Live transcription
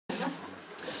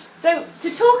So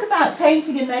to talk about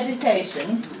painting and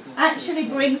meditation actually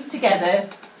brings together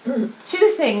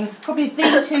two things, probably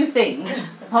the two things,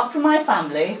 apart from my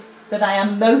family, that I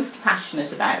am most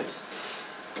passionate about.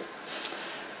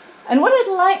 And what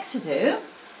I'd like to do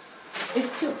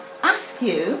is to ask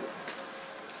you,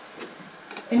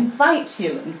 invite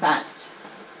you in fact,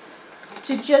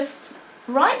 to just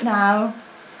right now,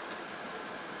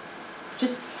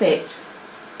 just sit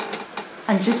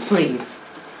and just breathe.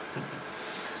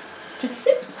 Just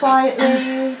sit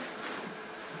quietly.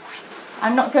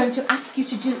 I'm not going to ask you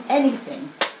to do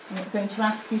anything. I'm not going to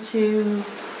ask you to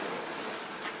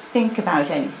think about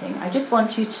anything. I just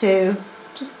want you to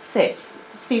just sit.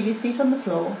 Just feel your feet on the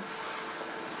floor.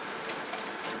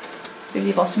 Feel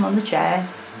your bottom on the chair.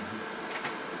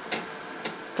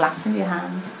 Glass in your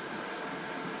hand.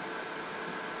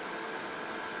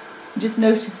 Just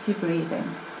notice your breathing.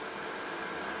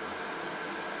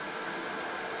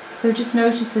 So just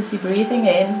notice as you're breathing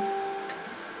in,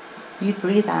 you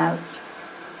breathe out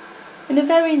in a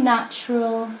very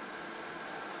natural,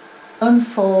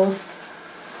 unforced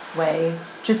way.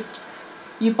 Just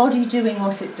your body doing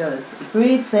what it does. It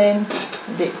breathes in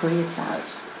and it breathes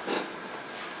out.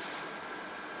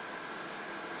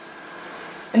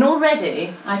 And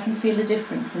already I can feel a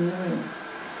difference in the room.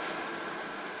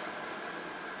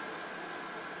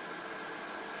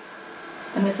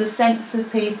 And there's a sense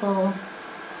of people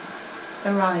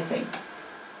arriving.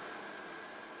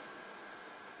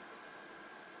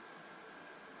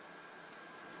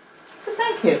 So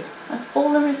thank you. That's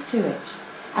all there is to it.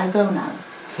 I'll go now.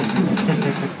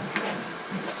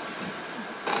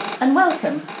 And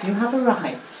welcome. You have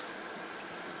arrived.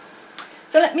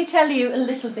 So let me tell you a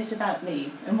little bit about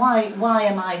me and why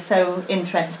am I so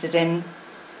interested in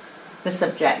the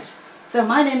subject. So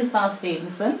my name is Val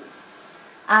Stephenson,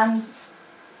 and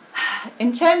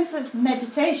in terms of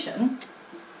meditation,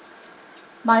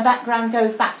 my background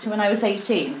goes back to when I was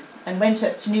 18 and went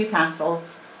up to Newcastle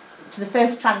to the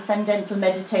first transcendental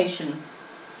meditation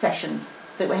sessions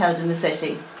that were held in the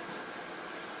city.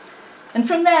 And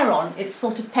from there on, it's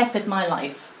sort of peppered my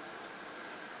life.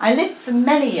 I lived for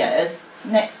many years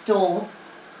next door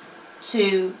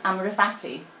to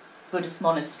Amarafati Buddhist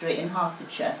Monastery in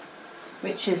Hertfordshire,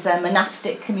 which is a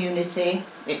monastic community.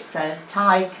 It's a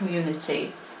Thai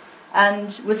community,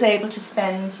 and was able to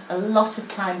spend a lot of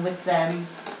time with them,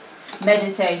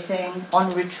 meditating on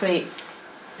retreats,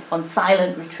 on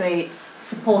silent retreats,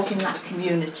 supporting that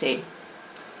community.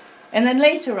 And then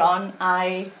later on,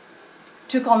 I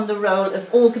took on the role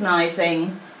of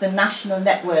organising the national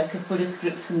network of Buddhist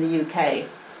groups in the UK.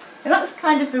 And that was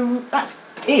that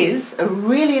is a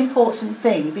really important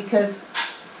thing, because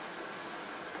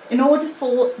in order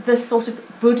for the sort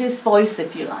of Buddhist voice,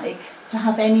 if you like, to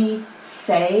have any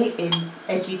say in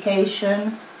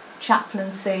education,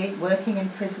 chaplaincy, working in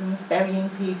prisons, burying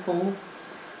people,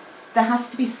 there has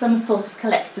to be some sort of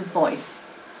collective voice.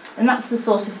 And that's the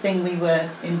sort of thing we were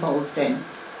involved in.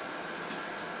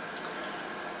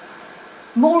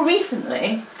 More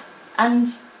recently, and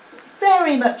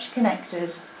very much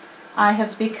connected, I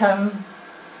have become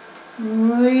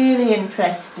really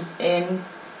interested in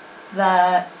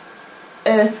the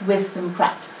earth wisdom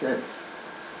practices,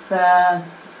 the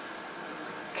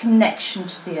connection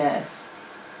to the earth.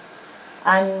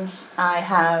 And I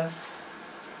have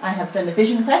done a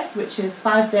vision quest, which is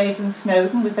 5 days in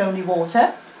Snowdon with only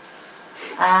water.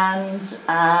 And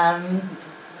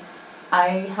I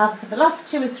have, for the last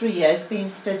 2 or 3 years,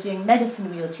 been studying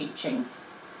medicine wheel teachings,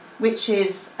 which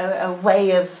is a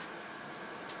way of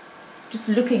just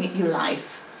looking at your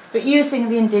life, but using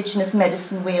the indigenous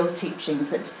medicine wheel teachings,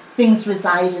 that things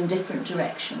reside in different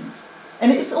directions.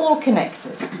 And it's all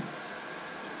connected.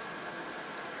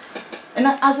 And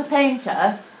as a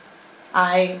painter,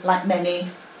 I, like many,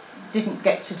 didn't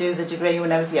get to do the degree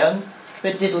when I was young,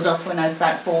 but diddled off when I was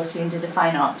about 40 and did a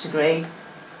fine art degree.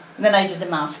 And then I did a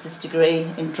master's degree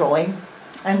in drawing.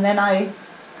 And then I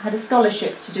had a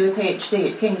scholarship to do a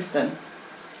PhD at Kingston.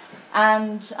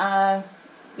 And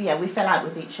we fell out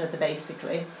with each other,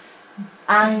 basically.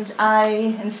 And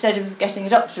I, instead of getting a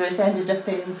doctorate, ended up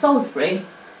in Salisbury,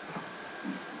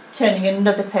 turning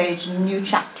another page, a new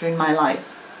chapter in my life.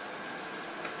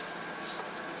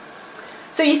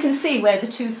 So you can see where the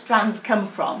two strands come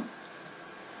from.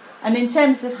 And in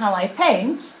terms of how I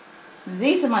paint,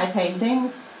 these are my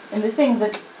paintings, and the thing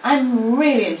that I'm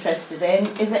really interested in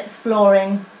is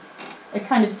exploring a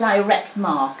kind of direct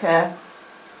mark,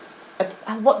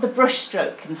 what the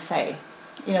brushstroke can say.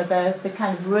 You know, the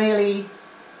kind of really,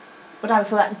 what I would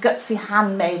call that gutsy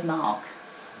handmade mark.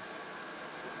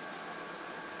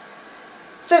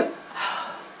 So,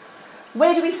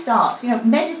 where do we start? You know,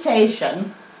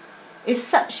 meditation is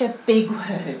such a big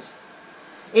word.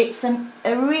 It's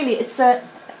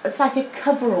it's like a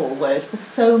cover-all word for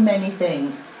so many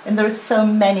things, and there are so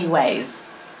many ways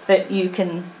that you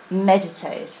can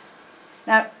meditate.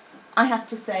 Now, I have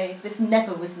to say, this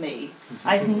never was me.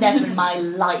 I've never in my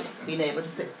life been able to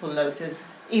sit full lotus,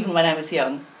 even when I was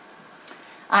young.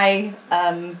 I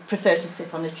prefer to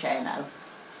sit on a chair now.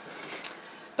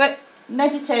 But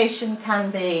meditation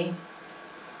can be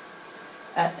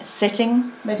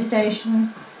sitting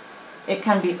meditation. It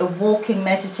can be a walking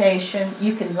meditation.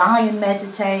 You can lie and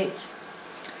meditate.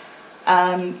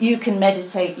 You can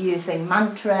meditate using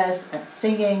mantras and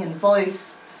singing and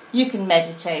voice. You can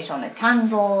meditate on a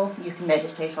candle. You can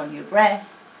meditate on your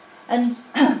breath. And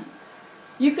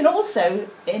you can also,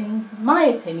 in my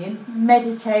opinion,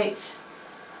 meditate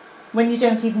when you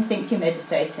don't even think you're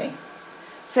meditating.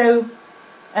 So,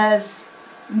 as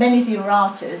many of you are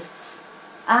artists,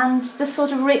 and the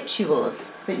sort of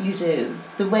rituals that you do,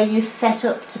 the way you set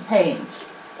up to paint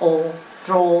or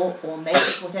draw or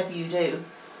make whatever you do,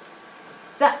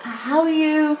 that how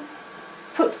you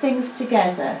put things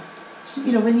together.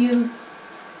 You know, when you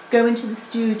go into the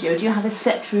studio, do you have a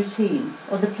set routine,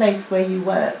 or the place where you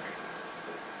work?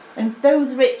 And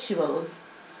those rituals,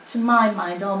 to my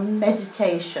mind, are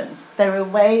meditations. They're a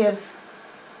way of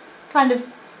kind of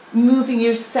moving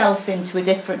yourself into a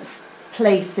different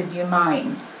place in your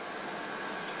mind.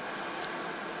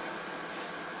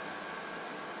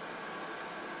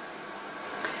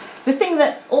 The thing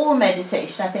that all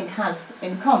meditation, I think, has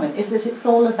in common is that it's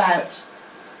all about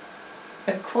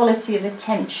a quality of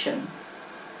attention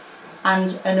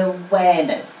and an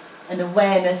awareness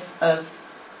of,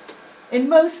 in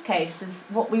most cases,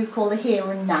 what we would call the here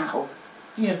and now.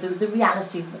 You know, the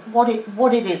reality, what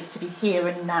it is to be here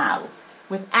and now,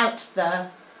 without the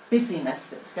busyness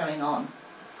that's going on.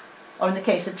 Or in the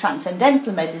case of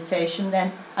transcendental meditation,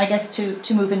 then I guess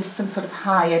to move into some sort of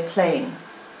higher plane.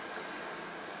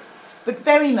 But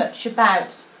very much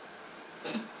about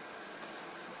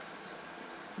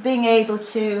being able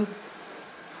to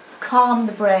calm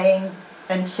the brain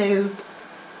and to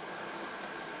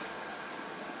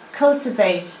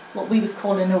cultivate what we would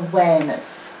call an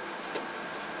awareness.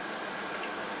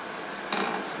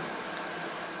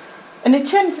 And in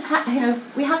terms of how, you know,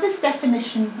 we have this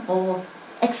definition or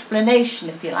explanation,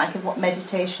 if you like, of what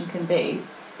meditation can be,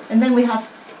 and then we have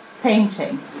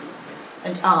painting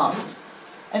and art,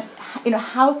 and you know,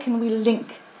 how can we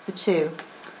link the two?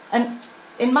 And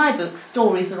in my book,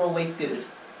 stories are always good.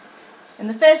 And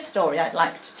the first story I'd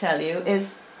like to tell you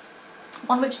is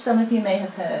one which some of you may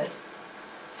have heard.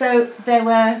 So there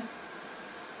were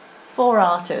 4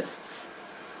 artists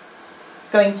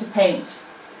going to paint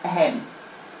a hen.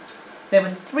 There were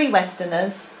 3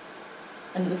 Westerners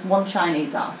and there was 1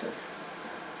 Chinese artist.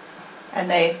 And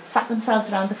they sat themselves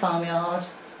around the farmyard,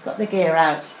 got their gear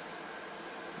out,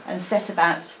 and set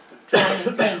about drawing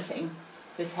and painting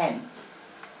this hen.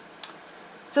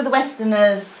 So the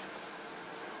Westerners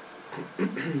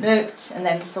looked and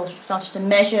then sort of started to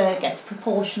measure, get the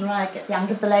proportion right, get the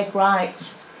angle of the leg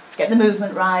right, get the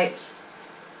movement right.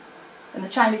 And the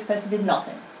Chinese person did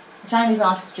nothing. The Chinese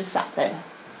artist just sat there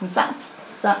and sat,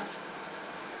 and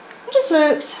just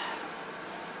looked,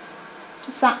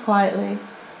 just sat quietly,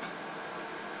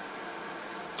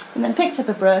 and then picked up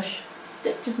a brush,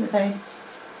 dipped it in the paint,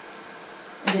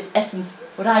 and did essence,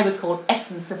 what I would call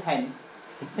essence of hen.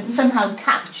 It somehow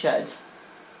captured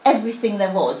everything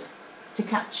there was to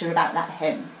capture about that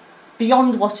hen,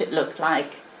 beyond what it looked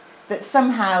like, that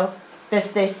somehow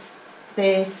there's this,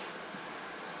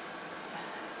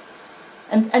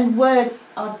 and words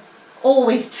are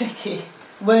always tricky.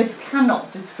 Words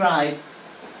cannot describe,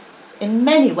 in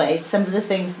many ways, some of the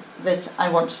things that I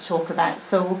want to talk about.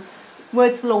 So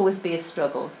words will always be a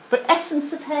struggle. But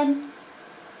essence of hen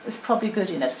is probably good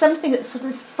enough. Something that's sort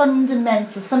of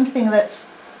fundamental, something that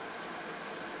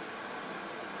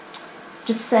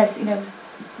just says, you know,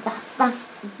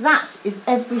 that is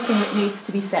everything that needs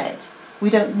to be said. We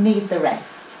don't need the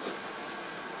rest.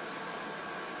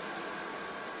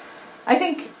 I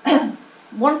think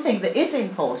one thing that is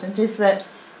important is that,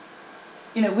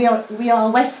 you know, we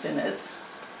are Westerners,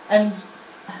 and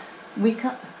we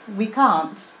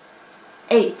can't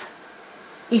ape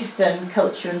Eastern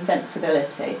culture and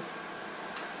sensibility.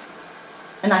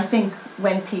 And I think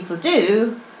when people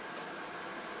do,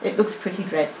 it looks pretty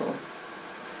dreadful.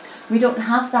 We don't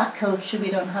have that culture, we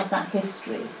don't have that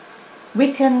history.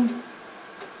 We can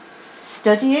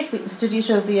study it, we can study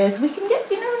it over years, we can get,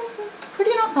 you know,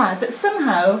 pretty not bad, but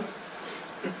somehow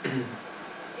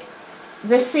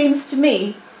there seems to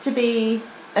me to be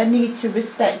a need to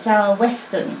respect our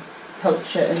Western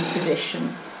culture and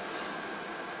tradition.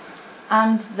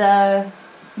 And the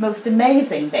most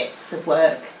amazing bits of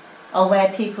work are where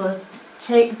people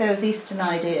take those Eastern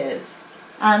ideas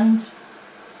and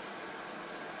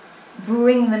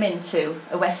bring them into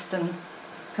a Western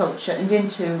culture and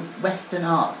into Western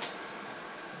art.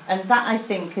 And that, I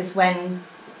think, is when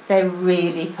they're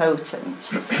really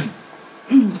potent.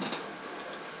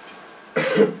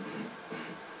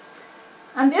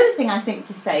 And the other thing I think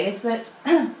to say is that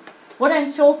what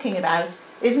I'm talking about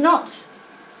is not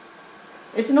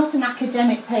an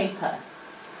academic paper.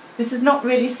 This is not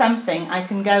really something I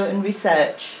can go and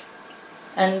research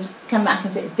and come back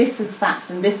and say, this is fact,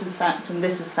 and this is fact, and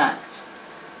this is fact.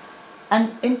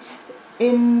 And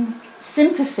in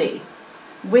sympathy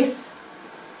with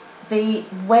the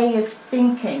way of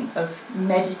thinking of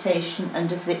meditation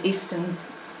and of the Eastern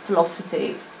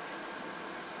philosophies,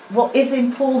 what is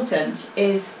important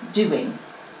is doing,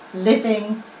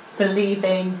 living,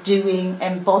 believing, doing,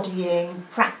 embodying,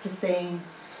 practicing,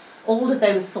 all of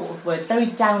those sort of words, very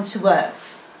down to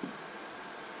earth.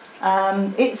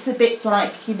 It's a bit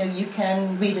like, you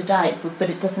can read a diet book, but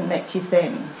it doesn't make you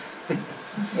thin.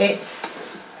 It's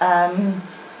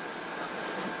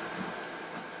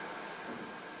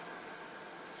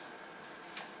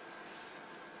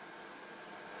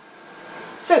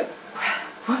so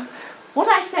what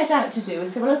I set out to do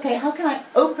is say, well, okay, how can I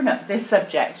open up this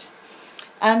subject?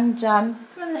 And go on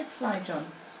the next slide, John.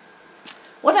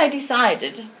 What I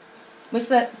decided was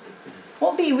that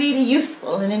what would be really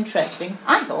useful and interesting,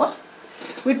 I thought,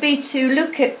 would be to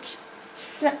look at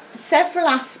several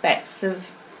aspects of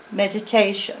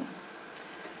meditation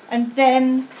and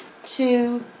then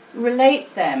to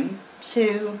relate them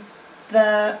to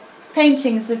the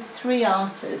paintings of three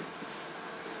artists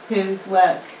whose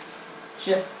work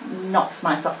just knocks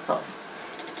my socks off.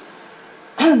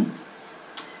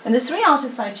 And the three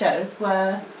artists I chose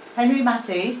were Henry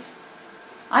Matisse,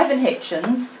 Ivan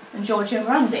Hitchens and Giorgio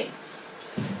Morandi.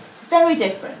 Very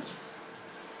different.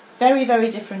 Very, very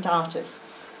different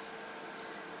artists.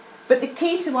 But the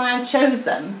key to why I chose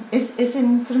them is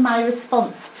in sort of my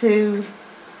response to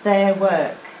their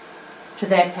work, to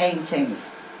their paintings.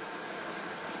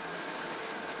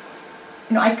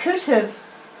 I could have...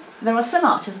 There are some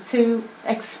artists who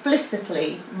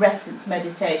explicitly reference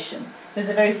meditation. There's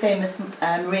a very famous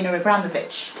Marina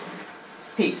Abramovich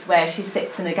piece where she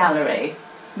sits in a gallery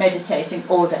meditating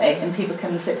all day and people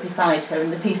come and sit beside her,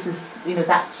 and the piece is,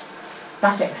 that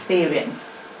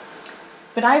experience.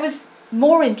 But I was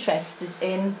more interested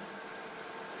in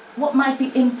what might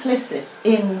be implicit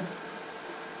in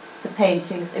the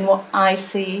paintings, in what I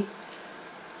see,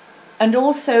 and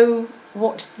also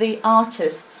what the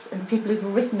artists and people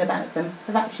who've written about them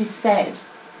have actually said,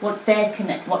 what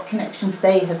connections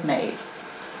they have made.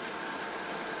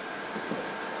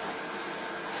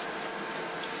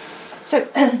 So,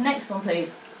 next one,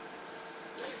 please.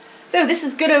 So this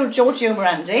is good old Giorgio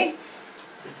Morandi.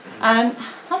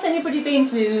 Has anybody been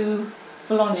to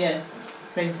Bologna?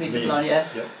 Brings me to Bologna.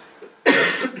 Yep.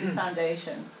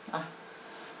 Foundation.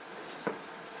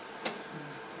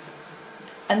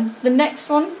 And the next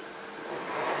one.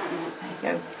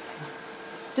 There you go.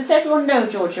 Does everyone know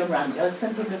Giorgio Morandi? Or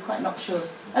some people are quite not sure.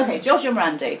 Okay, Giorgio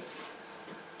Morandi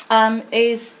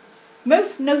is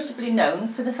most notably known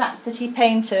for the fact that he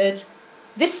painted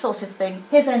this sort of thing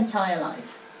his entire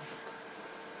life.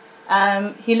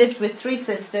 He lived with three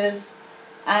sisters,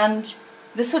 and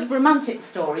the sort of romantic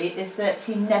story is that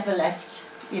he never left,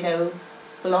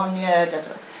 Bologna,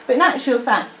 But in actual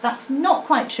fact, that's not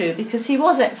quite true, because he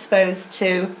was exposed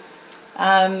to,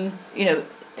 the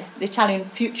Italian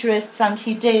futurists, and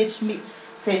he did meet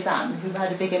Cézanne, who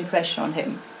had a big impression on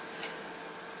him.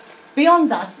 Beyond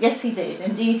that, yes, he did.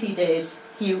 Indeed, he did.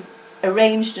 He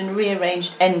arranged and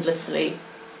rearranged endlessly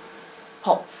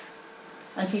pots,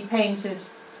 and he painted,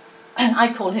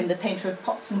 I call him the painter of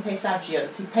pots and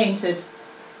paisagios. He painted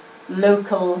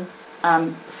local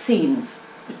scenes,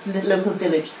 local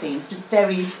village scenes, just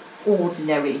very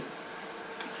ordinary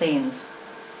scenes.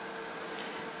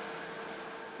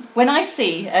 When I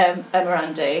see a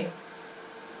Morandi,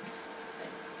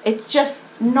 it just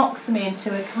knocks me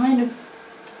into a kind of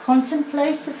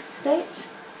contemplative state.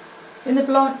 In the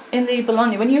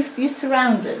Bologna, when you're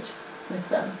surrounded with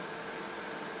them,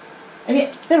 I mean,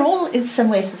 they're all in some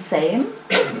ways the same,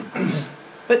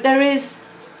 but there is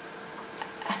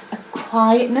a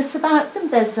quietness about them.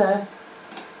 There's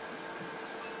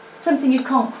something you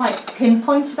can't quite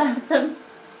pinpoint about them.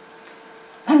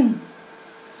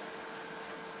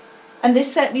 And they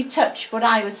certainly touch what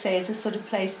I would say is a sort of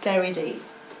place very deep.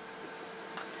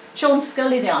 Sean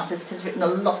Scully, the artist, has written a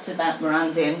lot about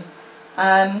Morandi.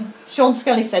 Sean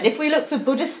Scully said, if we look for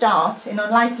Buddhist art in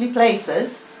unlikely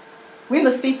places, we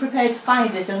must be prepared to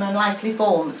find it in unlikely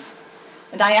forms.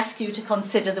 And I ask you to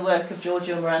consider the work of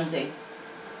Giorgio Morandi.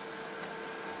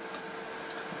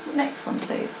 Next one,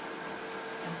 please.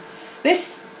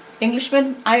 This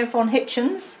Englishman, Ira von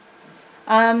Hitchens,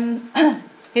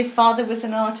 his father was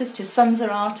an artist, his sons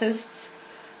are artists,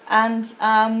 and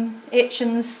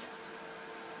Hitchens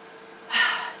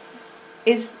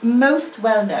is most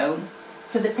well known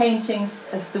for the paintings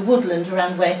of the woodland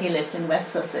around where he lived in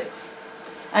West Sussex.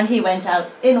 And he went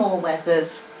out in all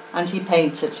weathers and he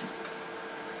painted.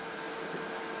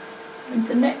 And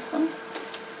the next one.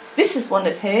 This is one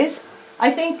of his.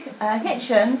 I think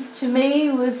Hitchens, to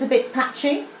me, was a bit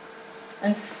patchy.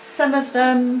 And some of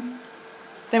them,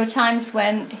 there were times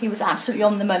when he was absolutely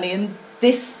on the money, and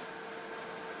this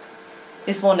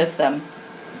is one of them.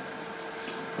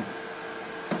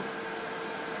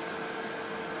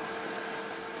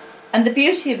 And the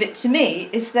beauty of it to me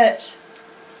is that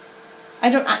I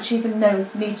don't actually even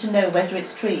need to know whether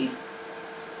it's trees.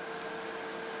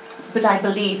 But I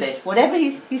believe it. Whatever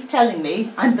he's telling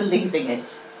me, I'm believing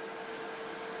it.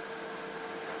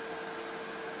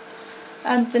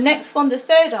 And the next one, the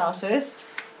third artist,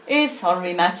 is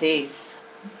Henri Matisse,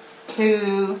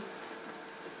 who,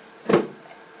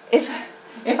 if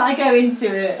I go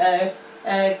into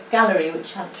a gallery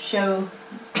which have showing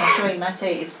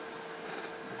Matisse,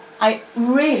 I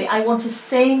want to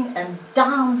sing and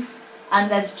dance, and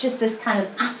there's just this kind of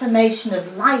affirmation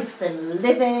of life and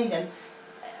living, and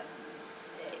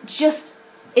just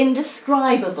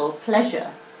indescribable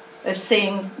pleasure of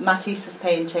seeing Matisse's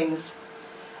paintings.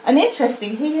 And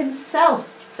interesting, he himself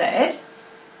said,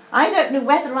 I don't know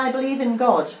whether I believe in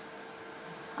God.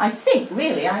 I think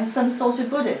really I'm some sort of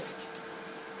Buddhist.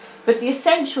 But the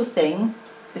essential thing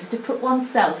is to put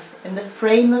oneself in the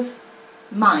frame of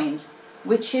mind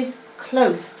which is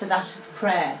close to that of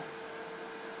prayer.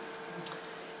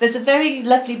 There's a very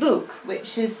lovely book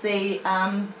which is the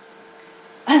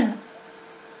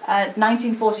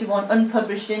 1941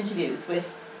 unpublished interviews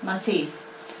with Matisse.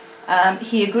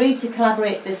 He agreed to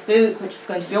collaborate this book, which was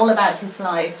going to be all about his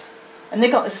life, and they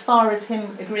got as far as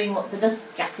him agreeing what the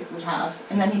dust jacket would have,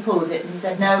 and then he pulled it and he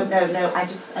said, no, I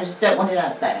just don't want it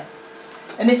out there.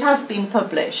 And it has been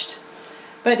published,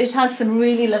 but it has some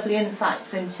really lovely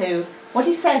insights into what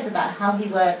he says about how he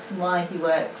works and why he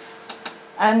works.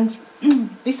 And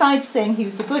besides saying he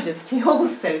was a Buddhist, he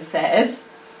also says,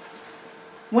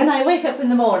 when I wake up in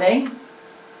the morning,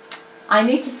 I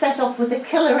need to set off with a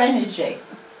killer energy.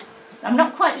 I'm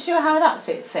not quite sure how that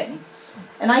fits in.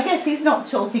 And I guess he's not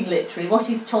talking literally. What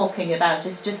he's talking about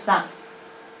is just that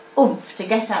oomph to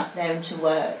get out there and to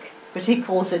work. But he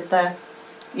calls it the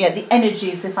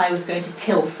energy as if I was going to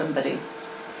kill somebody.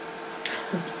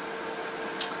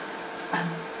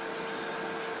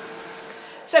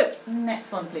 So,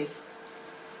 next one, please.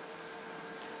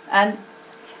 And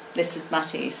this is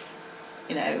Matisse,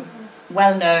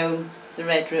 well known, the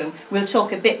Red Room. We'll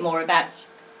talk a bit more about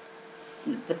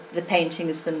the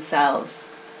paintings themselves.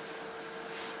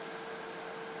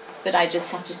 But I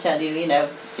just have to tell you, it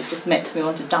just makes me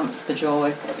want to dance for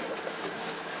joy.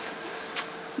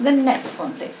 The next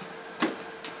one, please.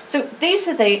 So these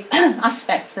are the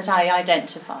aspects that I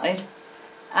identified,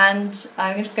 and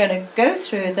I'm going to go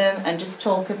through them and just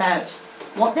talk about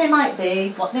what they might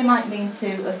be, what they might mean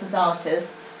to us as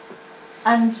artists,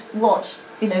 and what,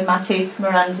 Matisse,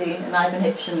 Morandi and Ivan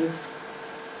Hitchens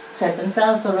said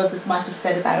themselves or others might have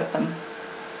said about them.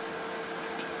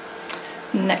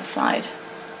 Next slide.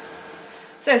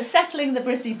 So, settling the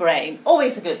busy brain,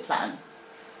 always a good plan.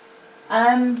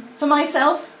 For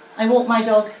myself, I walk my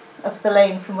dog up the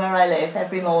lane from where I live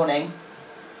every morning.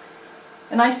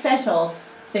 And I set off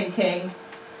thinking,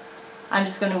 I'm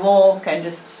just going to walk and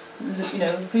just,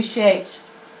 appreciate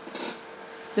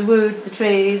the wood, the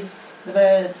trees, the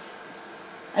birds.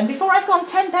 And before I've gone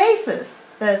 10 paces,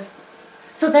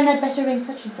 so then I'd better ring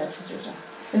such and such.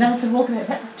 And then I'm walking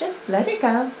away, just let it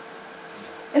go.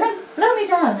 And then blow me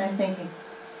down, I'm thinking,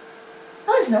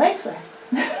 oh, there's no eggs left.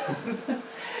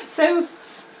 So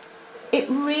it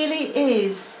really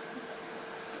is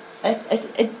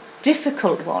a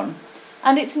difficult one.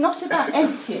 And it's not about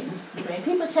emptying your brain.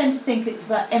 People tend to think it's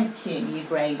about emptying your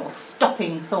brain or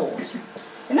stopping thought.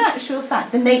 In actual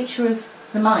fact, the nature of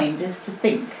the mind is to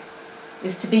think,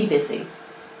 is to be busy.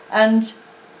 And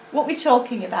what we're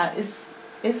talking about is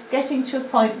getting to a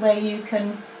point where you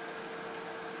can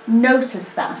notice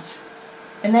that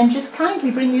and then just kindly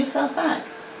bring yourself back.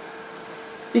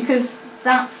 Because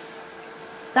that's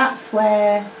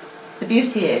where the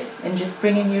beauty is, in just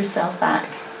bringing yourself back.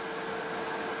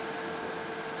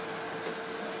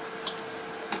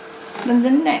 And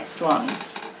the next one.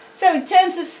 So in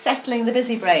terms of settling the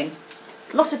busy brain,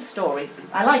 A lot of stories.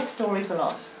 I like stories a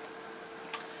lot.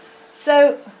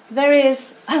 So there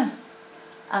is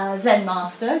a Zen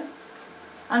master,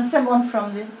 and someone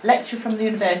from the lecturer from the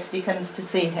university comes to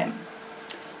see him.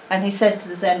 And he says to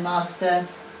the Zen master,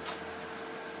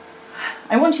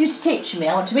 I want you to teach me,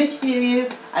 I want to interview you,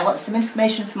 I want some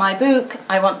information for my book,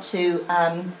 I want to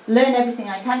learn everything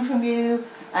I can from you.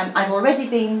 I've already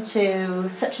been to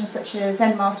such and such a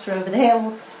Zen master over the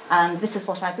hill, and this is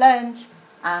what I've learned,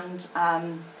 and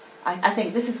I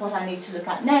think this is what I need to look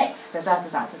at next, da da da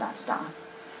da da da da.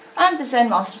 And the Zen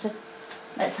master said,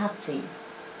 let's have tea.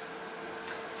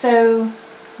 So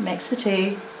he makes the tea,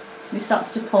 and he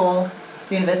starts to pour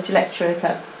the university lecturer a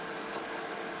cup.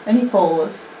 And he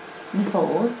pours, and he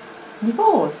pours, and he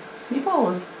pours, and he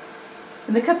pours.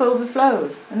 And the cup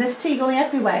overflows, and there's tea going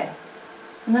everywhere.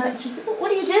 And the lecturer said,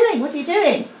 what are you doing? What are you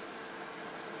doing?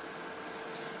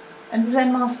 And the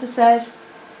Zen master said,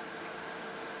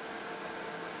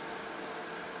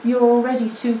 you're already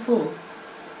too full.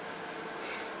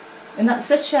 And that's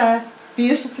such a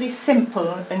beautifully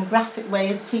simple and graphic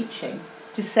way of teaching,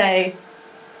 to say,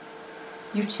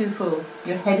 you're too full,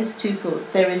 your head is too full,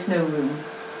 there is no room.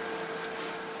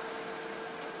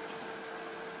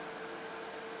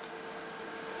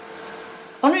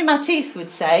 Henri Matisse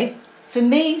would say, for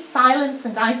me, silence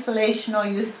and isolation are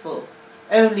useful.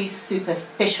 Only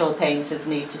superficial painters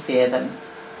need to fear them.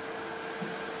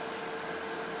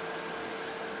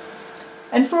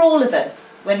 And for all of us,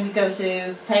 when we go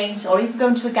to paint or even go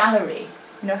into a gallery,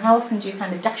 you know, how often do you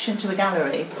kind of dash into a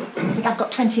gallery? I think I've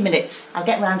got 20 minutes, I'll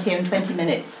get round here in 20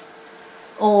 minutes.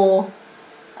 Or,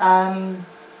 I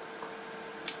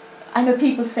know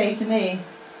people say to me,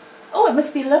 oh, it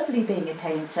must be lovely being a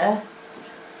painter.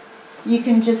 You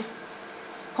can just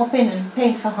pop in and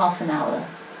paint for half an hour.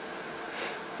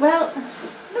 Well,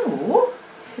 no,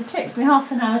 it takes me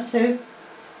half an hour to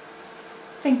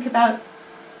think about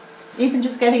even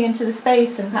just getting into the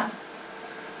space and perhaps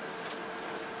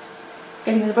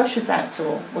getting the brushes out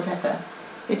or whatever.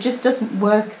 It just doesn't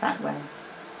work that way.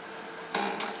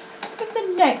 Look at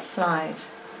the next slide.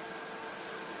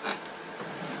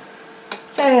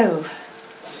 So,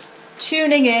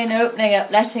 tuning in, opening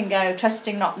up, letting go,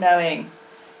 trusting, not knowing.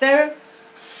 They're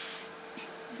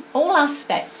all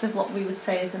aspects of what we would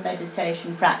say is a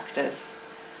meditation practice.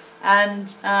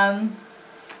 And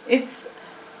it's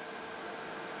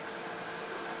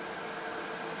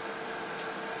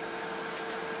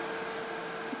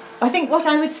I think what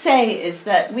I would say is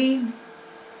that we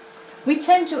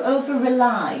tend to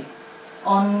over-rely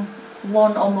on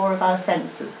one or more of our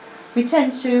senses. We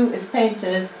tend to, as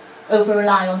painters,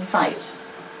 over-rely on sight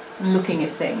and looking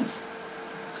at things.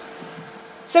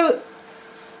 So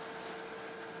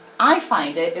I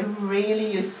find it a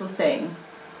really useful thing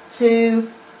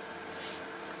to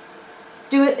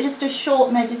do just a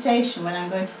short meditation when I'm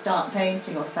going to start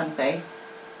painting or something,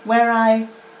 where I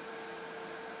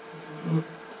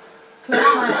close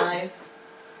my eyes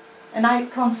and I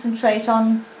concentrate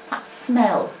on perhaps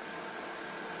smell.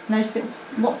 And I just think,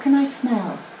 what can I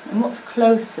smell? And what's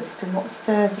closest and what's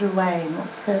further away and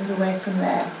what's further away from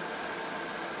there?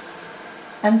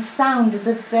 And sound is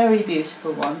a very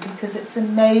beautiful one, because it's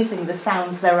amazing the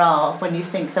sounds there are when you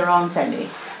think there aren't any.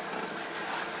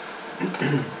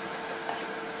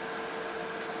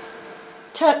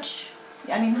 Touch.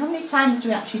 I mean, how many times do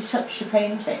we actually touch a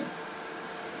painting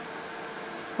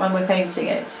when we're painting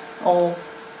it? Or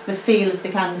the feel of the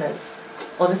canvas,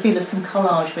 or the feel of some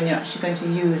collage when you're actually going to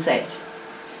use it.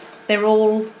 They're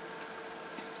all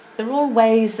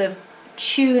ways of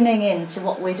tuning into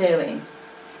what we're doing.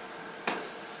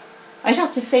 I'd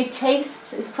have to say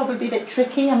taste is probably a bit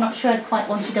tricky. I'm not sure I'd quite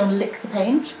want to go and lick the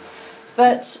paint.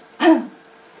 But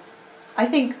I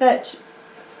think that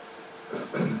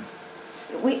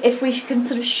if we can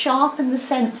sort of sharpen the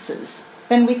senses,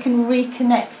 then we can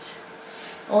reconnect,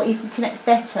 or even connect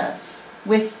better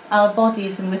with our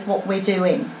bodies and with what we're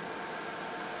doing.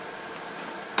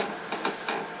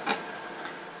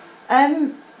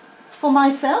 For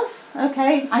myself,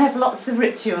 okay, I have lots of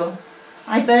ritual.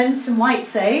 I burn some white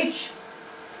sage,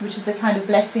 which is a kind of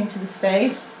blessing to the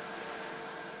space.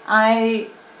 I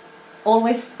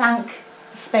always thank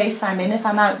the space I'm in. If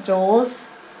I'm outdoors,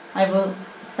 I will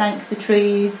thank the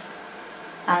trees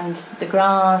and the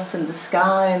grass and the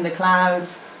sky and the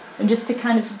clouds, and just a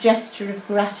kind of gesture of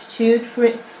gratitude for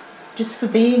it, just for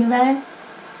being there.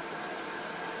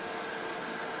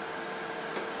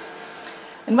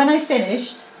 And when I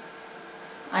finished,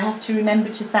 I have to remember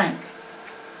to thank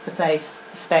the place,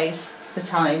 the space, the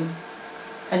time,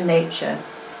 and nature.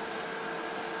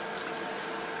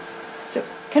 So,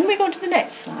 can we go on to the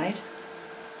next slide?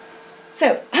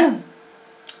 So,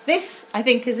 this, I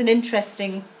think, is an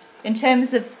interesting, in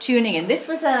terms of tuning in. This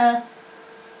was a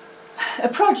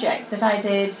project that I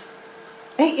did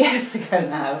 8 years ago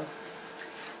now.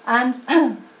 And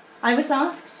I was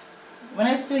asked, when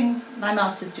I was doing my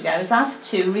master's degree, I was asked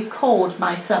to record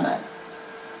my summer.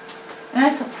 And I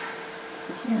thought,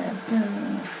 you know,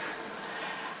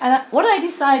 and what I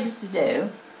decided to do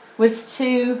was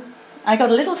I got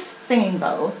a little singing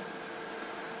bowl,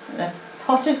 a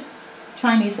pot of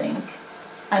Chinese ink,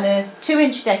 and a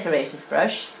 2-inch decorator's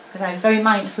brush, because I was very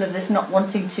mindful of this, not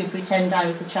wanting to pretend I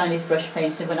was a Chinese brush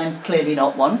painter when I'm clearly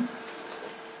not one.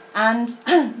 And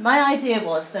my idea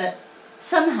was that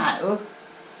somehow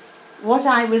what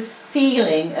I was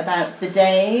feeling about the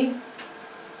day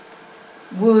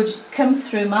would come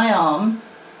through my arm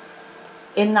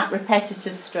in that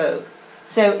repetitive stroke.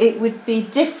 So it would be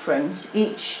different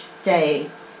each day,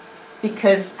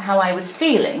 because how I was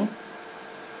feeling,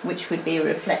 which would be a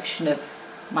reflection of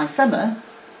my summer,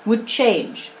 would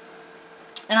change.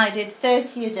 And I did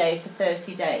 30 a day for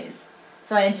 30 days.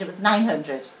 So I ended up with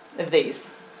 900 of these.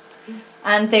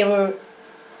 And they were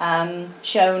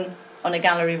shown on a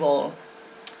gallery wall.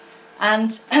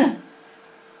 And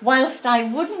whilst I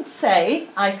wouldn't say,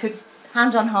 I could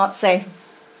hand on heart say,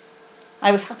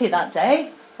 I was happy that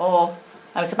day, or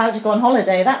I was about to go on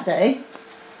holiday that day,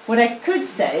 what I could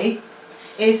say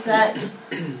is that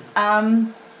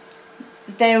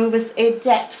there was a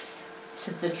depth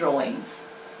to the drawings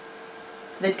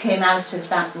that came out of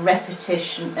that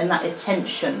repetition and that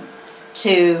attention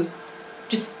to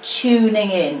just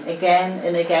tuning in again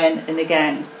and again and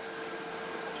again.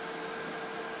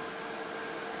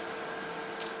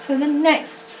 So the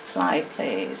next slide,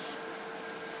 please.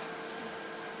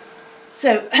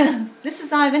 So this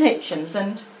is Ivan Hitchens,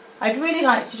 and I'd really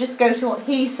like to just go to what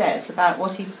he says about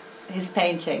his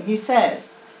painting. He says,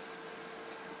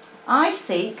 I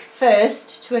seek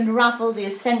first to unravel the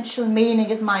essential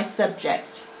meaning of my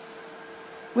subject,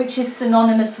 which is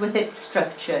synonymous with its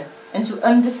structure, and to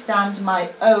understand my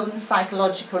own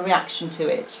psychological reaction to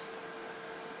it.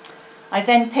 I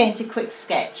then paint a quick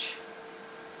sketch,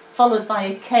 followed by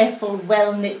a careful,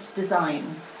 well-knit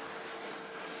design,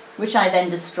 which I then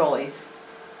destroy.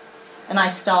 And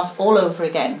I start all over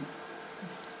again,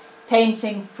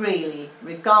 painting freely,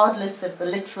 regardless of the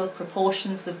literal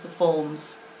proportions of the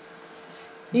forms.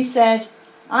 He said,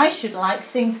 I should like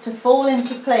things to fall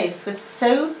into place with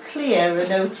so clear a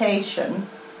notation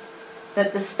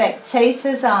that the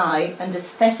spectator's eye and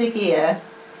aesthetic ear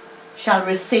shall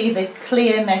receive a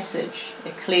clear message, a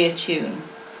clear tune.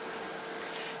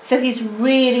 So he's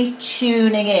really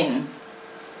tuning in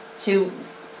to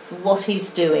what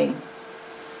he's doing.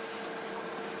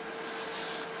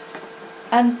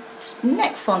 And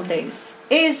next one, please,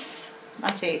 is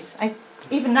Matisse.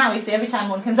 Even now, you see, every time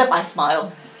one comes up, I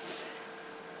smile.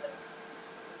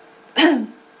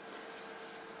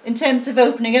 In terms of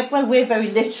opening up, well, we're very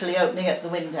literally opening up the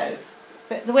windows.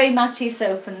 But the way Matisse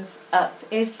opens up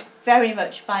is very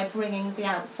much by bringing the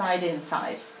outside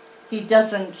inside. He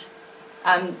doesn't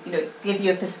give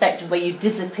you a perspective where you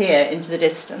disappear into the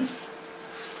distance.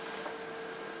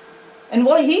 And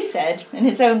what he said, in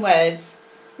his own words,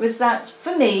 was that,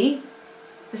 for me,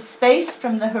 the space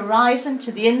from the horizon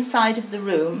to the inside of the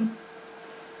room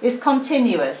is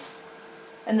continuous,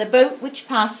 and the boat which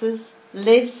passes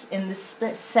lives in the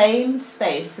same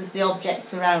space as the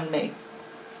objects around me.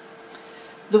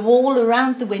 The wall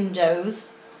around the windows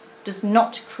does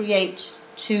not create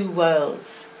two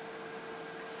worlds.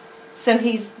 So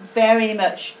he's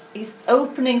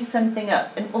opening something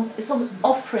up, and it's almost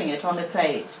offering it on a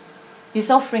plate. He's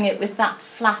offering it with that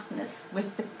flatness,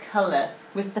 with the colour,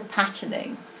 with the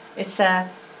patterning. It's, to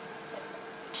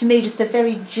me, just a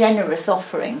very generous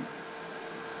offering.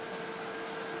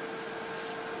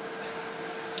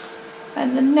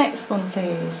 And the next one,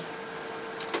 please.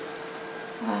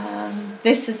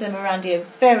 This is a Morandi, a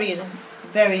very,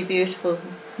 very beautiful,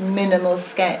 minimal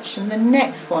sketch. And the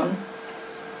next one,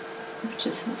 which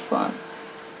is this one.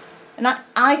 And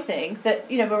I think that,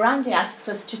 Morandi asks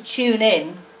us to tune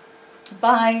in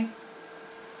by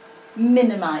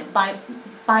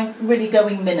really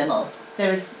going minimal.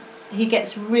 He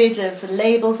gets rid of the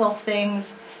labels of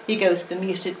things. He goes for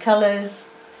muted colours.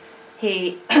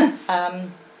 He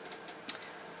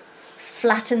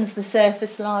flattens the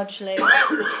surface largely,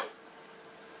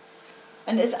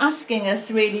 and is asking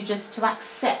us really just to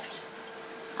accept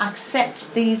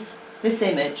this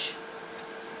image,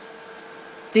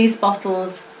 these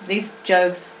bottles, these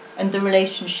jugs, and the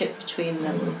relationship between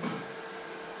them.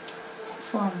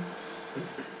 Next one.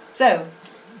 So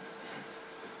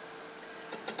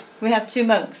we have two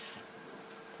monks.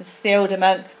 This is the older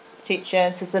monk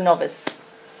teacher, this is the novice.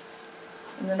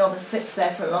 And the novice sits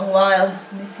there for a long while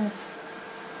and he says,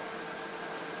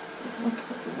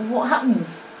 what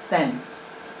happens then?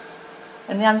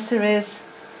 And the answer is,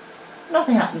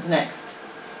 nothing happens next.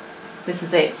 This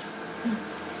is it.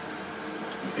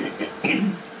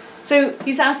 So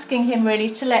he's asking him really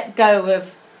to let go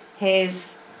of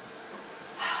his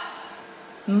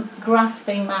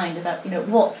grasping mind about,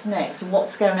 what's next,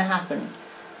 what's going to happen.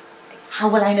 How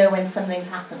will I know when something's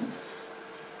happened?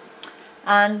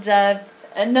 And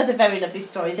another very lovely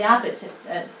story, the abbot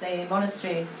at the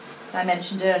monastery I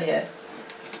mentioned earlier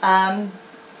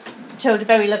told a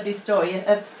very lovely story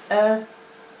of a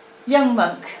young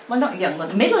monk, well not a young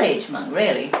monk, middle-aged monk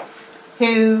really,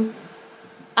 who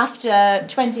after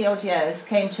 20 odd years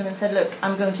came to him and said, look,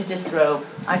 I'm going to disrobe.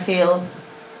 I feel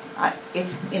I'm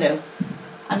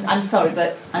sorry,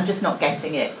 but I'm just not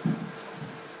getting it.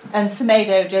 And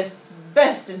Semedo just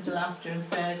burst into laughter and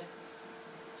said,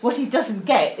 what he doesn't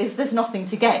get is there's nothing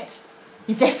to get.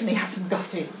 He definitely hasn't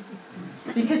got it.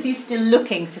 Because he's still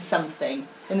looking for something,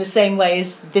 in the same way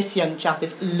as this young chap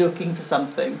is looking for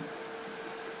something.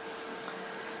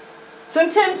 So in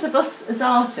terms of us as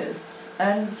artists,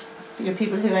 and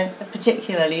people who are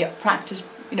particularly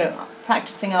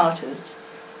practicing artists,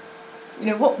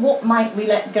 what might we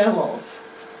let go of?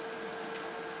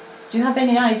 Do you have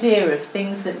any idea of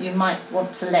things that you might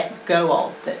want to let go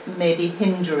of that may be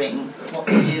hindering what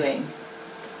you're doing?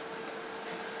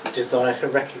 Desire for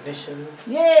recognition.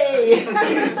 Yay!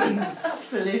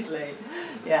 Absolutely.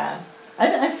 Yeah.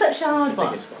 And it's such a hard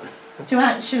one to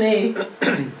actually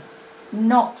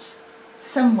not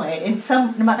somewhere,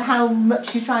 no matter how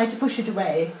much you try to push it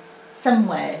away,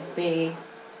 somewhere be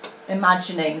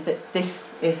imagining that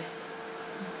this is,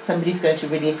 somebody's going to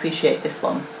really appreciate this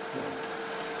one.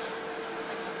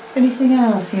 Anything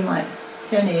else you might,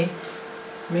 Jenny?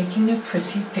 Making a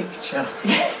pretty picture.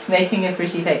 Yes, making a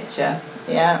pretty picture.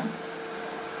 Yeah.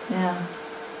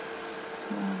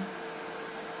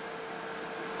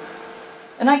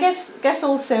 And I guess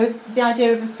also the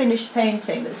idea of a finished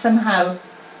painting, that somehow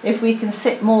if we can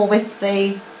sit more with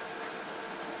the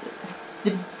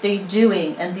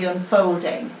doing and the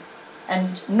unfolding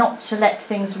and not to let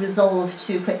things resolve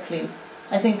too quickly.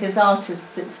 I think as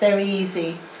artists it's very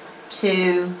easy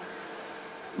to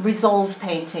resolve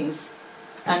paintings,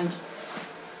 and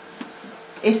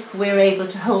if we're able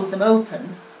to hold them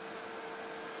open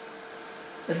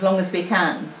as long as we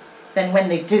can, then when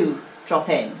they do drop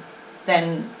in,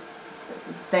 then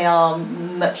they are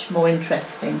much more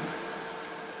interesting.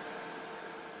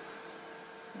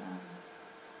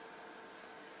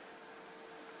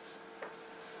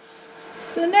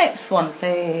 The next one,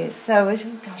 please. So,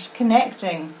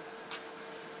 connecting.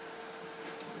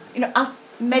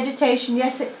 Meditation,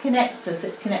 yes, it connects us.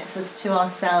 It connects us to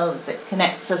ourselves. It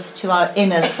connects us to our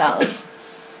inner self.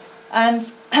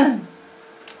 And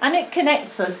it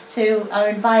connects us to our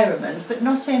environment, but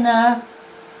not in a...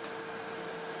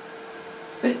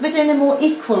 But in a more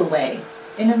equal way,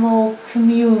 in a more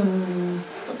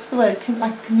what's the word?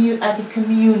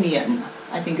 Communion,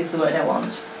 I think is the word I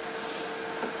want.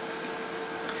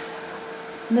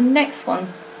 The next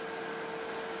one.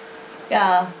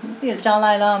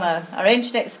 Dalai Lama. Our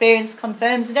ancient experience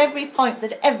confirms at every point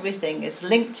that everything is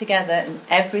linked together and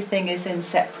everything is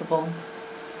inseparable.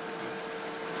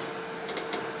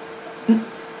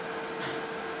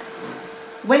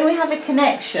 When we have a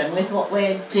connection with what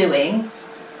we're doing,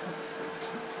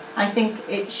 I think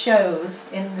it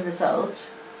shows in the result.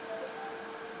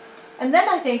 And then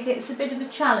I think it's a bit of a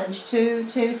challenge to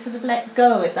sort of let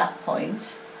go at that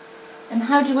point. And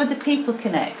how do other people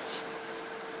connect?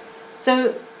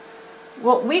 So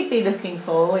what we'd be looking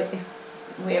for, if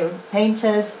we're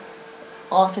painters,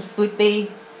 artists, would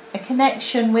be a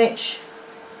connection which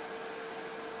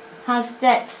has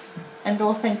depth and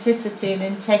authenticity and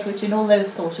integrity and all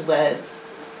those sort of words,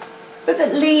 but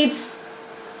that leaves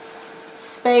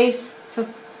space for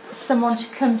someone to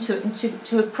come to it and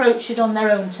to approach it on their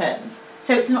own terms.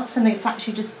 So it's not something that's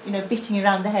actually just beating you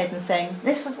around the head and saying,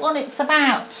 this is what it's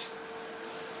about.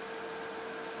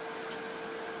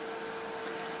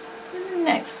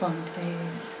 Next one,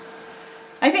 please.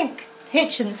 I think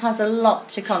Hitchens has a lot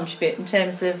to contribute in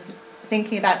terms of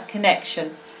thinking about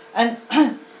connection, and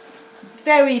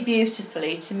very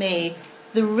beautifully to me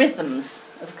the rhythms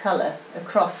of colour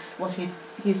across what he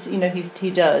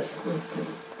does.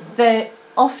 They're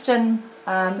often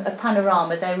a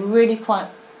panorama. They're really quite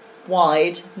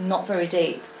wide, not very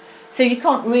deep, so you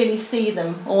can't really see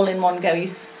them all in one go.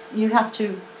 You have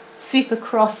to sweep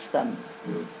across them,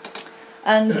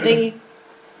 and the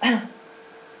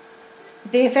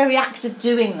very act of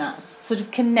doing that sort of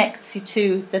connects you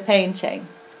to the painting.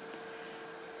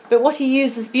 But what he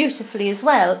uses beautifully as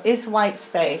well is white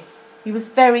space. He was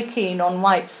very keen on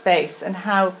white space and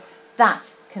how that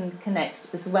can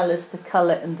connect as well as the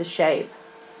colour and the shape.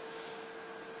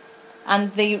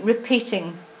 And the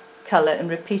repeating colour and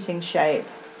repeating shape.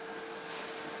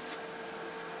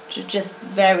 Just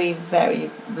very, very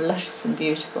luscious and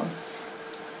beautiful.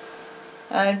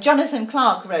 Jonathan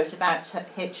Clark wrote about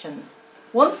Hitchens.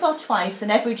 Once or twice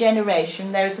in every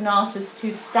generation there is an artist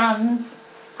who stands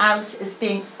out as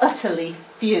being utterly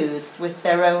fused with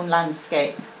their own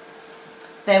landscape.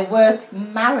 Their work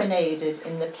marinated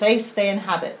in the place they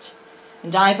inhabit,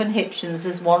 and Ivan Hitchens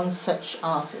is one such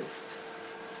artist.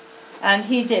 And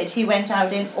he did. He went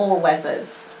out in all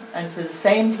weathers and to the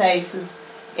same places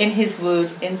in his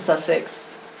wood in Sussex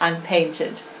and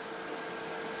painted.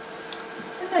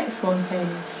 The next one,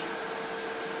 please.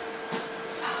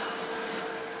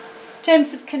 In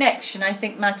terms of connection, I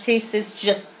think Matisse is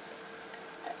just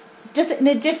does it in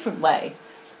a different way.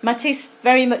 Matisse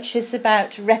very much is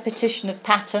about repetition of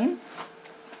pattern,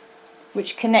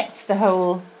 which connects the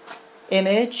whole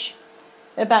image,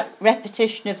 about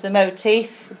repetition of the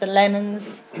motif, the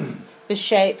lemons, the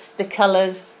shapes, the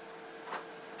colours,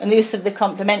 and the use of the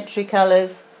complementary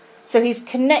colours. So he's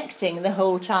connecting the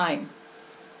whole time.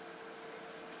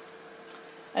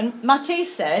 And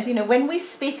Matisse said, you know, when we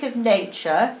speak of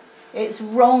nature, it's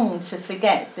wrong to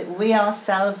forget that we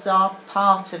ourselves are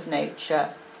part of nature.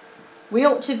 We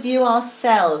ought to view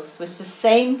ourselves with the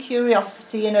same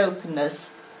curiosity and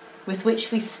openness with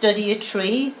which we study a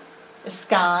tree, a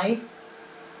sky,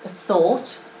 a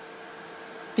thought,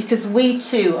 because we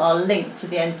too are linked to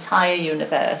the entire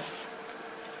universe.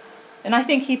 And I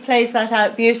think he plays that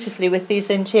out beautifully with these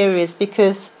interiors,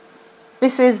 because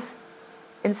this is,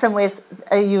 in some ways,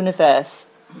 a universe,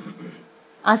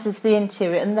 as is the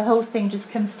interior, and the whole thing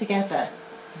just comes together.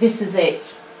 This is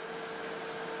it.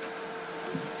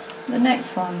 The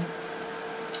next one.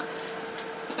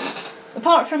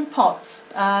 Apart from pots,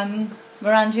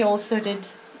 Morandi also did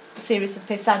a series of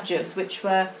paesaggios which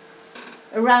were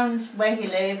around where he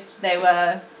lived. They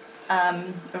were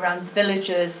around the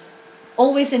villages,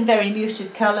 always in very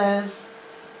muted colours,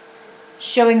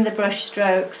 showing the brush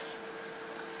strokes.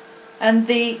 And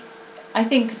I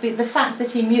think the fact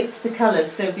that he mutes the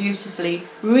colours so beautifully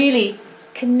really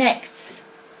connects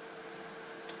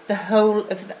the whole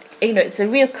of the, you know, it's a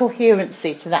real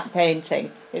coherency to that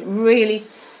painting. It really,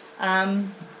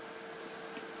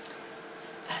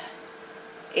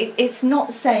 it's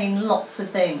not saying lots of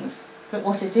things, but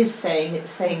what it is saying,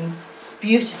 it's saying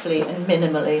beautifully and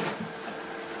minimally.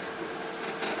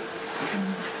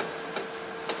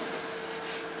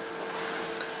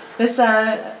 There's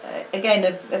again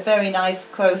a very nice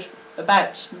quote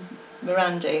about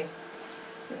Morandi.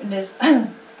 It is,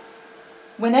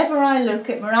 whenever I look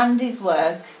at Morandi's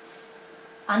work,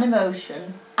 an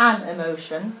emotion,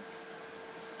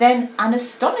 then an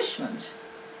astonishment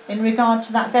in regard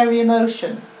to that very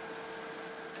emotion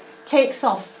takes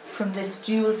off from this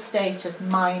dual state of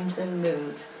mind and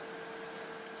mood.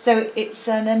 So it's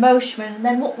an emotion, and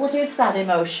then what is that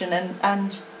emotion,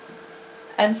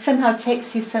 and somehow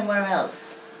takes you somewhere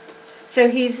else. So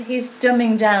he's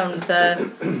dumbing down the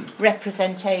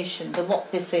representation, the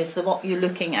what this is, the what you're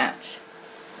looking at,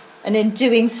 and in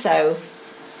doing so,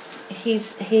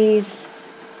 he's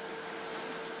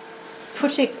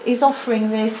offering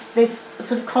this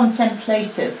sort of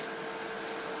contemplative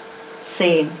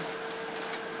scene.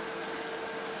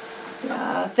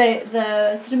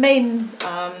 The sort of main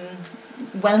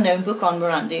well-known book on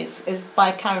Morandi is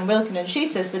by Karen Wilkin, and she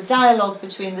says the dialogue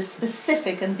between the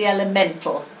specific and the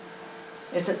elemental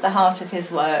is at the heart of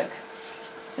his work,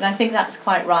 and I think that's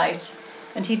quite right.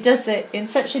 And he does it in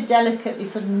such a delicately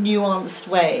sort of nuanced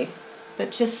way,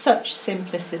 but just such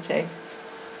simplicity.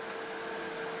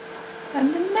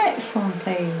 And the next one,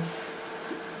 please.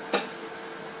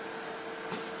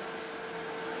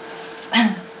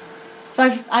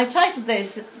 So I've titled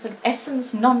this sort of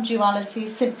Essence, Non-Duality,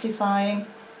 Simplifying.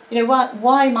 You know,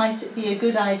 why might it be a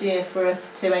good idea for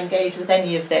us to engage with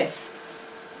any of this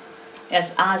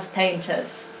as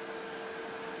painters?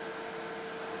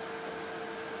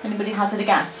 Anybody hazard a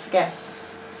guess?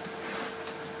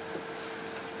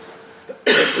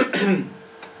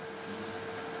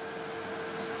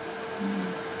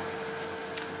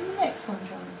 Next one,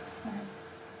 John.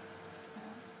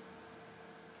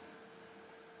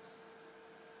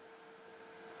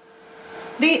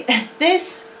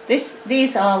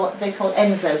 These are what they call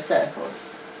Enzo circles.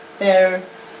 They're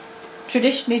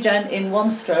traditionally done in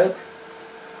one stroke,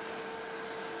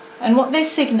 and what they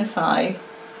signify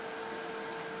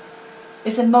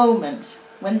is a moment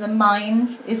when the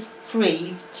mind is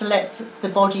free to let the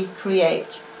body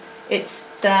create, It's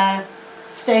their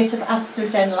state of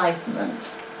absolute enlightenment.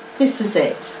 This is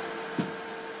it.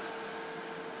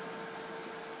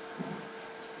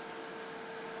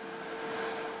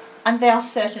 And they are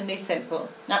certainly simple.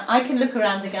 Now, I can look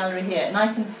around the gallery here and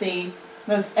I can see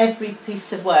most every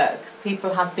piece of work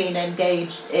people have been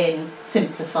engaged in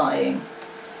simplifying.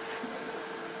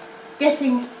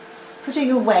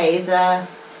 Putting away the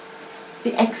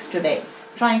extra bits,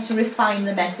 trying to refine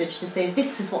the message to say,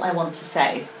 this is what I want to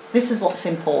say, this is what's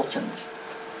important.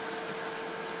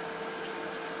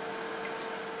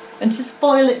 And to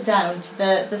boil it down to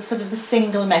the sort of the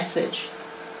single message.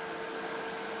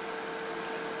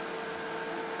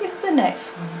 The next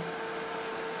one.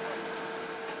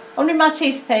 Henri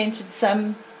Matisse painted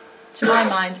some, to my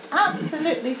mind,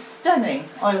 absolutely stunning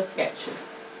oil sketches.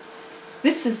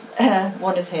 This is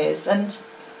one of his, and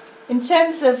in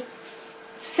terms of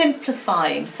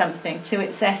simplifying something to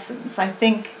its essence, I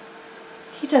think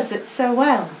he does it so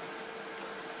well.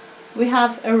 We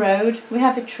have a road, we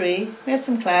have a tree, we have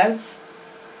some clouds,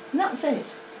 and that's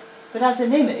it. But as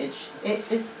an image, it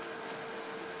is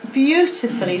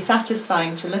beautifully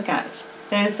satisfying to look at.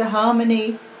 There is a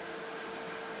harmony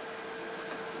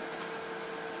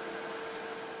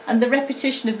and the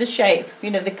repetition of the shape,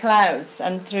 the clouds,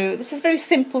 and through, this is very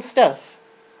simple stuff.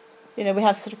 We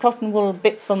have sort of cotton wool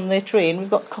bits on the tree and we've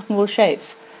got cotton wool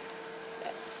shapes.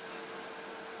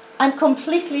 I'm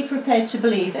completely prepared to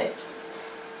believe it.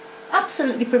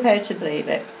 Absolutely prepared to believe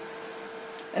it.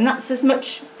 And that's as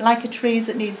much like a tree as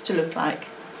it needs to look like.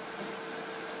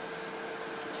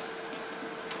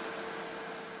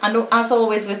 And as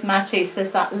always with Matisse,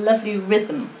 there's that lovely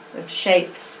rhythm of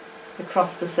shapes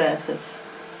across the surface.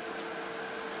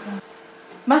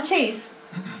 Matisse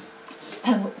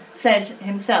said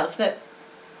himself that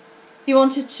he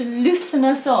wanted to loosen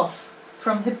us off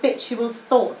from habitual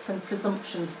thoughts and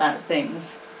presumptions about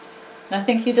things. And I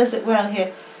think he does it well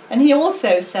here. And he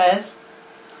also says,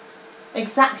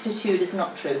 exactitude is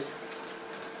not truth.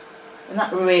 And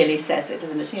that really says it,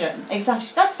 doesn't it?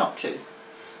 Exactitude, that's not truth.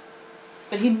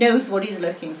 But he knows what he's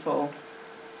looking for.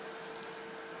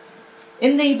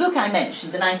 In the book I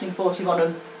mentioned, the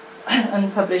 1941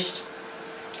 unpublished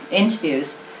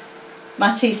interviews,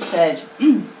 Matisse said,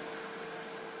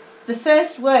 the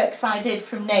first works I did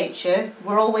from nature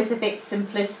were always a bit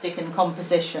simplistic in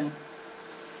composition.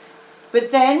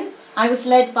 But then I was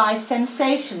led by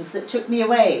sensations that took me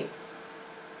away,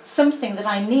 something that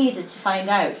I needed to find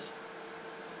out.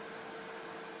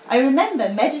 I remember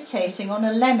meditating on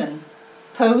a lemon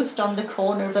posed on the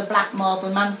corner of a black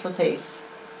marble mantelpiece.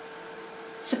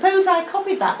 Suppose I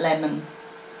copied that lemon.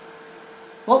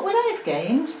 What would I have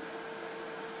gained?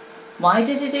 Why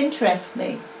did it interest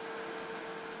me?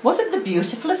 Was it the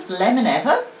beautifulest lemon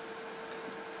ever?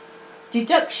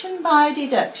 Deduction by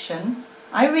deduction,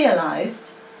 I realised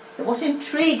that what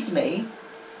intrigued me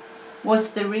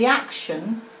was the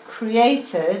reaction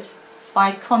created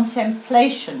by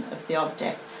contemplation of the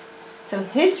objects. So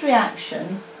his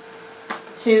reaction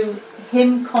to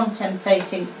him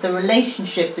contemplating the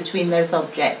relationship between those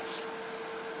objects.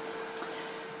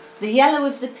 The yellow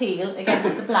of the peel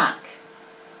against the black.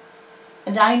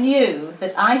 And I knew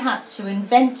that I had to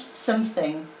invent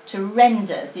something to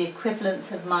render the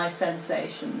equivalent of my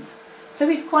sensations. So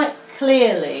he's quite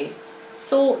clearly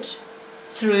thought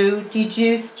through,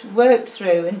 deduced, worked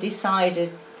through and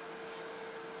decided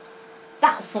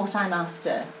that's what I'm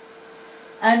after.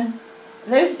 And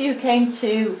those of you who came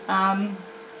to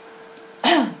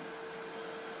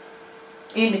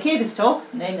Ian McKeever's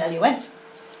talk, name nearly went,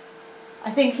 I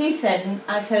think he said, and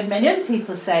I've heard many other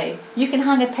people say, you can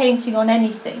hang a painting on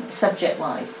anything,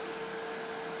 subject-wise.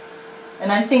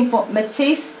 And I think what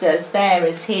Matisse does there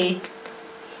is he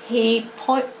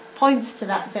points to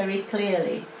that very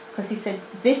clearly, because he said,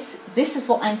 this is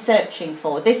what I'm searching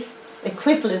for, this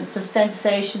equivalence of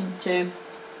sensation to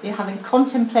having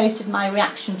contemplated my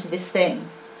reaction to this thing.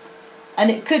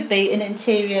 And it could be an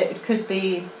interior, it could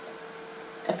be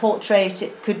a portrait,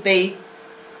 it could be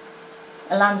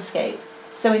a landscape.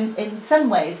 So in some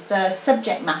ways the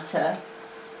subject matter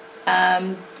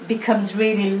becomes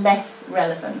really less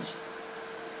relevant.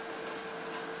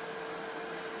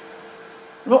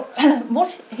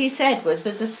 What he said was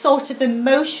there's a sort of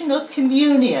emotional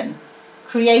communion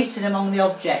created among the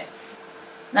objects.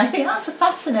 And I think that's a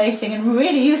fascinating and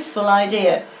really useful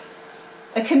idea.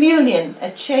 A communion,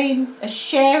 a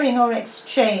sharing or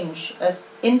exchange of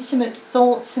intimate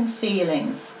thoughts and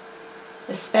feelings,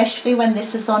 especially when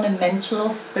this is on a mental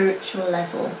or spiritual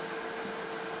level.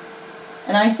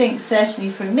 And I think certainly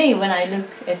for me, when I look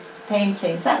at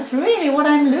paintings, that's really what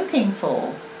I'm looking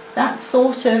for. That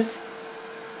sort of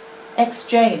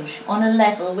exchange on a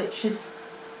level which is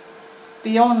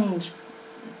beyond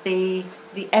the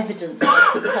evidence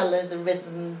of the colour, the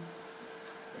rhythm,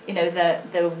 you know,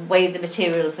 the way the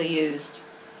materials are used.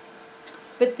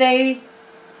 But the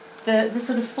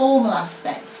sort of formal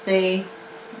aspects, the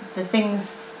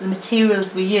things, the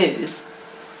materials we use,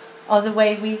 are the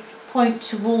way we point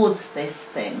towards this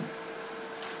thing.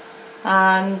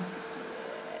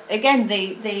 Again,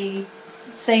 the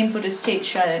same Buddhist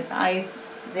teacher,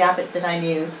 the abbot that I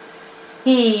knew,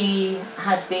 he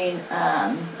had been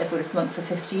a Buddhist monk for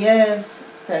 50 years,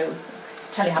 so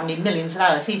tell you how many millions of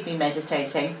hours he'd been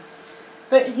meditating.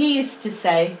 But he used to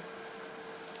say,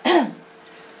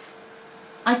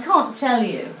 I can't tell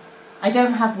you, I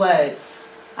don't have words.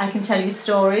 I can tell you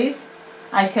stories,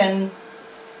 I can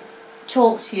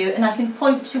talk to you, and I can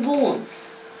point towards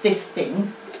this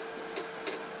thing,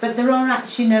 but there are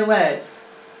actually no words.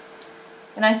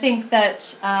 And I think that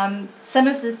some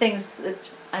of the things that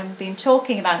I've been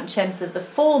talking about in terms of the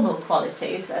formal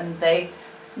qualities and the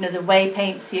way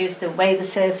paint's used, the way the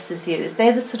surface is used,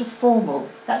 they're the sort of formal,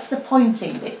 that's the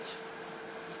pointing bit.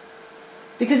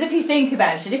 Because if you think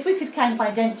about it, if we could kind of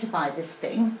identify this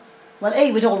thing, well,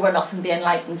 A, we'd all run off and be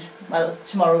enlightened, well,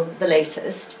 tomorrow the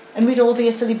latest, and we'd all be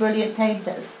utterly brilliant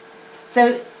painters.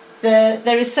 So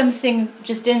there is something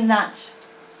just in that,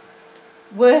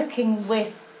 working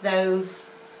with those,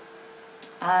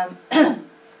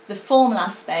 the formal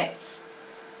aspects,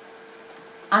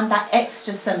 and that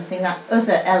extra something, that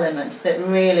other element that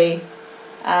really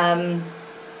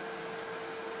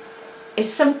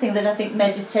is something that I think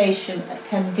meditation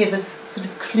can give us sort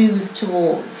of clues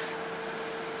towards.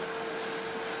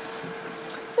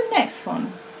 The next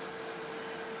one.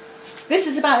 This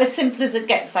is about as simple as it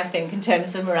gets, I think, in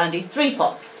terms of Morandi. 3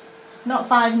 pots. Not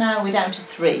 5 now, we're down to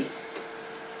 3.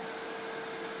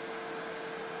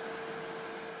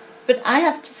 But I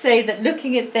have to say that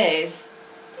looking at this,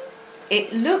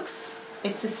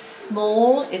 it's a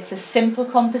small, it's a simple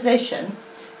composition,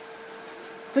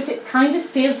 but it kind of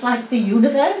feels like the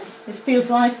universe. It feels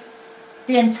like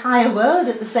the entire world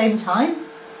at the same time.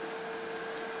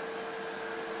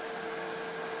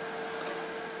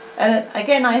 And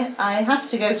again, I have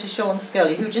to go to Sean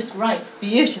Scully, who just writes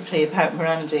beautifully about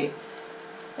Morandi.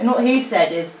 And what he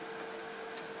said is,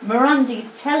 Morandi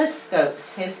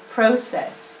telescopes his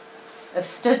process of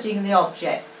studying the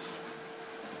objects,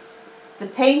 the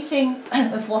painting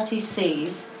of what he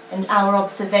sees and our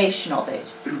observation of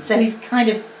it. So he's kind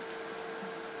of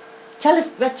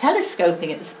telescoping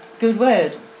it, it's a good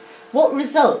word. What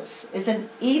results is an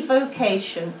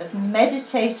evocation of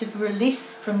meditative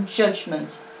release from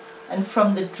judgment and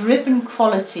from the driven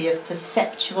quality of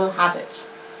perceptual habit.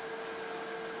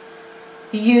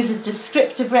 He uses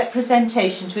descriptive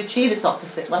representation to achieve its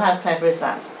opposite. Well, how clever is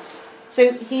that?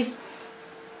 So he's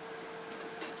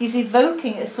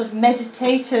evoking a sort of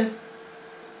meditative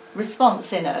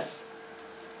response in us.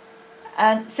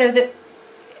 And so that,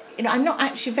 you know, I'm not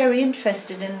actually very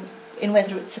interested in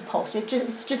whether it's a pot. It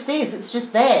just is. It's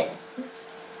just there.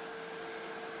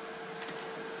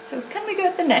 So can we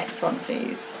go to the next one,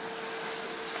 please?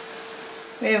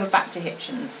 We're back to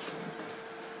Hitchens.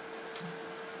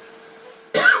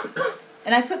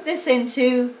 And I put this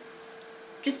into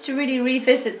just to really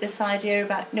revisit this idea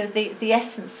about, you know, the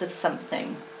essence of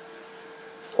something.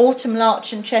 Autumn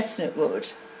larch and chestnut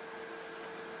wood.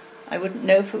 I wouldn't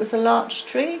know if it was a larch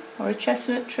tree or a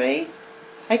chestnut tree,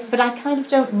 but I kind of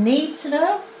don't need to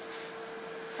know.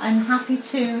 I'm happy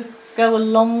to go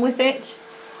along with it.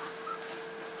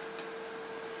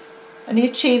 And he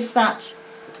achieves that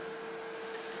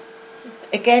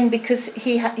again because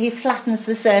he flattens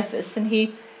the surface, and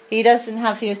he doesn't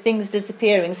have, you know, things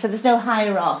disappearing, so there's no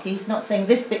hierarchy. He's not saying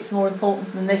this bit's more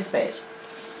important than this bit.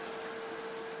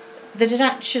 That it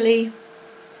actually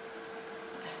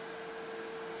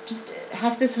just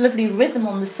has this lovely rhythm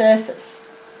on the surface,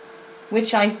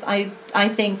 which I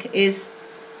think is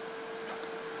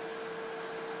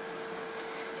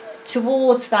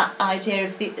towards that idea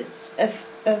of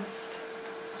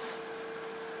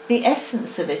the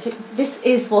essence of it. This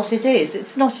is what it is.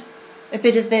 It's not a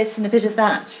bit of this and a bit of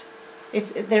that.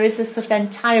 There is a sort of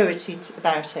entirety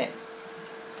about it.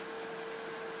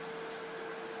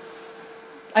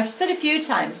 I've said a few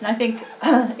times, and I think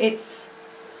it's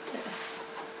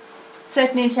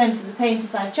certainly in terms of the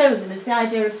painters I've chosen, is the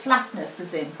idea of flatness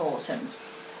is important.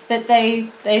 That they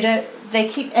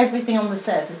keep everything on the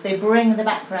surface. They bring the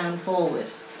background forward,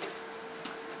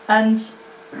 and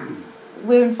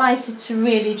we're invited to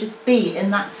really just be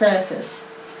in that surface.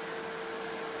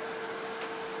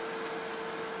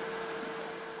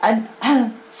 And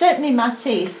certainly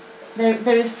Matisse,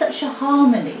 there is such a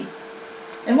harmony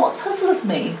And what puzzles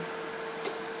me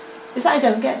is that I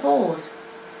don't get bored.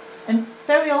 And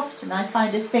very often I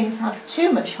find if things have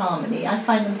too much harmony, I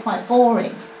find them quite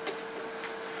boring.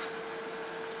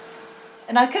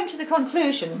 And I come to the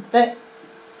conclusion that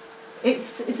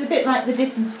it's a bit like the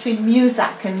difference between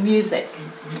muzak and music.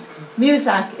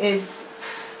 Muzak is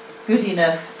good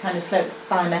enough, kind of floats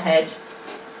by my head.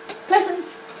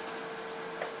 Pleasant,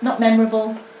 not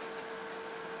memorable.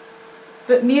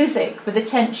 But music with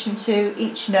attention to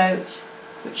each note,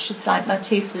 which is like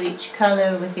Matisse with each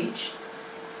colour, with each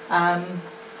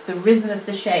the rhythm of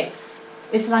the shapes,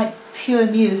 is like pure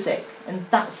music, and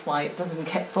that's why it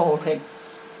doesn't get boring.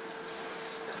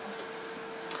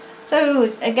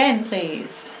 So again,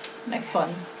 please, next one.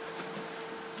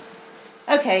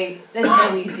 Okay, there's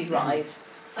no easy ride.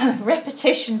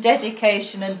 Repetition,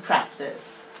 dedication, and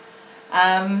practice.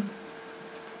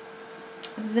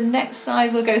 The next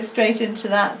slide will go straight into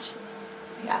that.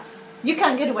 Yeah, you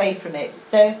can't get away from it.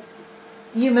 Though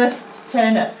you must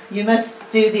turn up. You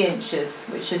must do the inches,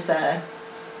 which is a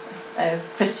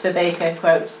Christopher Baker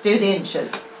quote. Do the inches.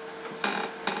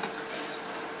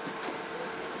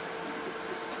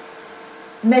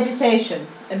 Meditation,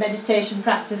 a meditation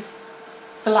practice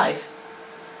for life.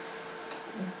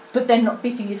 But then not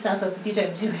beating yourself up if you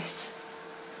don't do it.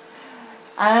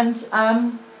 And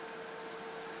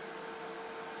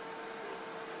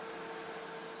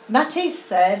Matisse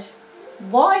said,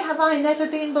 "Why have I never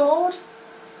been bored?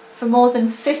 For more than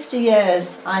 50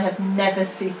 years I have never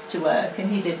ceased to work,"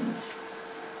 and he didn't.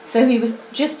 So he was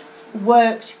just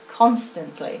worked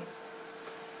constantly.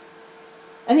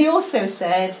 And he also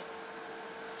said,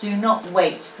 "Do not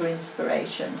wait for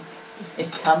inspiration.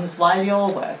 It comes while you're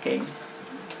working."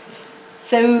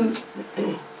 So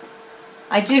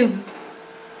I do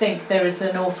think there is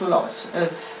an awful lot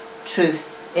of truth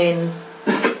in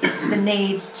the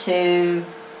need to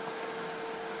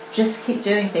just keep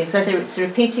doing things, whether it's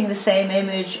repeating the same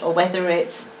image or whether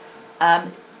it's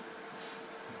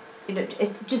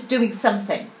it's just doing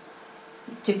something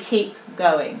to keep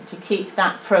going, to keep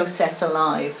that process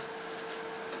alive.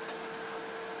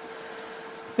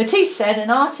 Matisse said,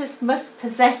 "An artist must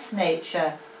possess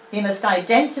nature. He must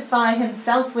identify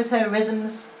himself with her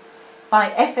rhythms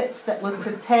by efforts that will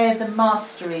prepare the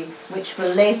mastery which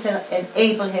will later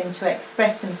enable him to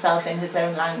express himself in his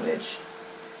own language."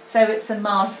 So it's a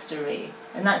mastery,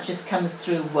 and that just comes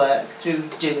through work, through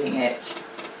doing it.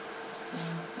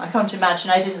 I can't imagine,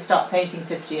 I didn't start painting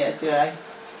 50 years ago.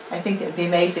 I think it would be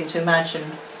amazing to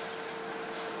imagine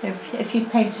if you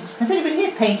painted. Has anybody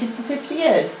here painted for 50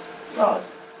 years? Rod?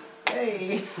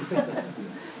 Hey!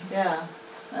 Yeah,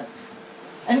 that's.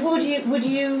 And would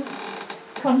you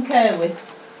concur with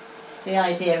the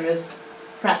idea of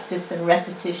practice and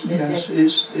repetition? Yes,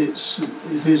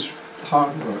 it is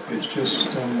hard work. It's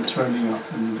just turning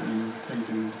up and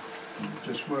thinking,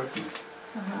 just working.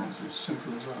 It's as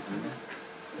simple as that, really.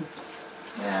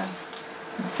 Yeah,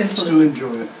 simple. Still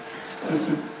enjoy it.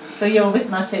 So you're with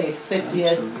Matisse 50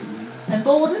 years. And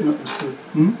boredom? Not as good.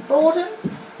 Boredom?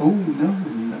 Oh no,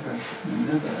 never ever.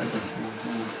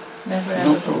 Never ever.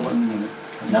 Not for 1 minute.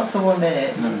 Not for 1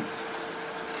 minute. No.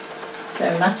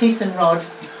 So Matisse and Rod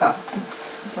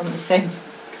from the same.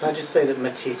 Can I just say that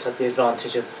Matisse had the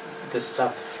advantage of the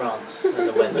south of France and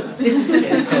the weather? This is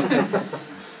true.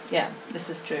 Yeah, this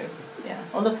is true. Yeah.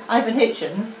 Although Ivan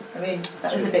Hitchens, I mean,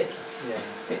 that was a bit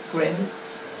grim.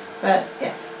 But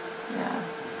yes, yeah.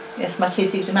 Yes,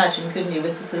 Matisse, you could imagine, couldn't you,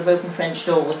 with the sort of open French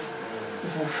doors.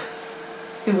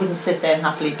 Who wouldn't sit there and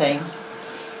happily paint?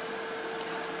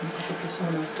 Probably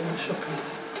someone else doing shopping.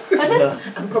 Pardon?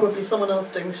 And probably someone else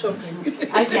doing shopping.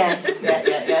 I guess,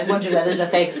 yeah. I wonder whether there's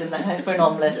enough eggs in there for an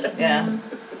omelette. Yeah.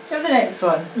 Go the next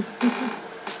one.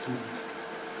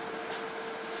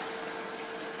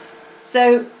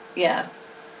 So, yeah,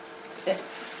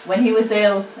 when he was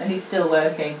ill, and he's still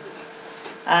working,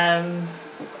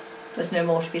 there's no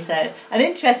more to be said. And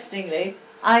interestingly,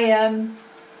 I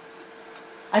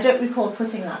don't recall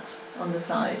putting that on the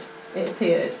side. It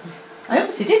appeared. I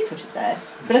obviously did put it there,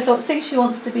 but I thought, since she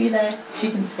wants to be there, she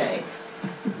can stay.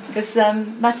 Because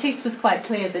Matisse was quite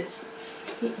clear that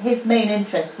his main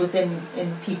interest was in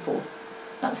people.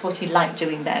 That's what he liked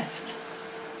doing best.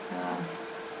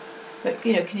 But,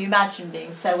 you know, can you imagine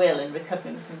being so ill and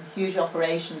recovering from huge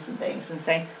operations and things and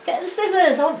saying, "Get the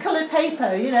scissors, I want coloured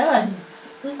paper," you know, and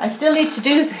I still need to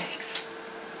do things.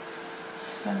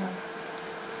 Can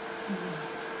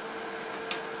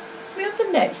we have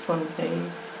the next one,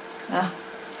 please?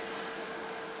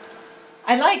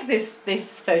 I like this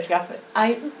photograph.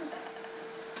 I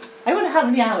wonder how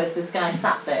many hours this guy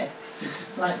sat there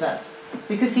like that.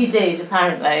 Because he did,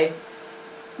 apparently,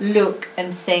 look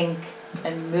and think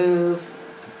and move,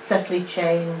 subtly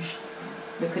change,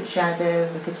 look at shadow,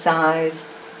 look at size,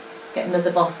 get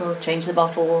another bottle, change the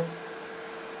bottle,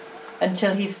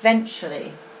 until he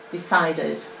eventually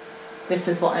decided, this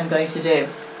is what I'm going to do.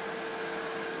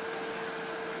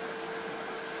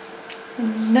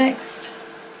 And next.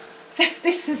 So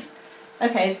this is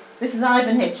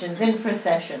Ivan Hitchens in for a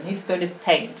session. He's going to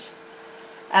paint.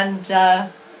 And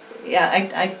I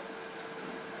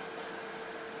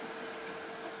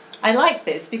like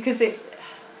this because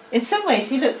in some ways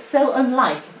he looks so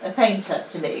unlike a painter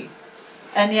to me,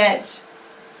 and yet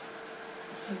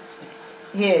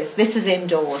he is. This is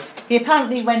indoors. He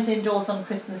apparently went indoors on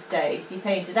Christmas Day. He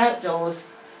painted outdoors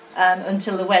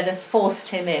until the weather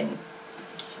forced him in.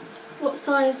 What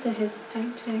size are his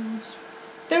paintings?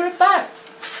 They're about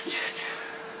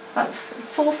 4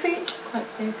 feet. Quite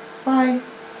big. Why?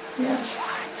 Yeah.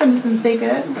 Some of them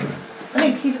bigger. I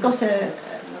think he's got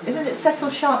isn't it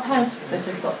Cecil Sharp House that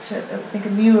have got a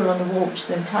mural on the wall, which is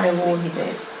the entire wall he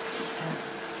did.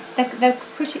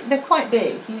 They're quite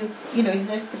big. You know,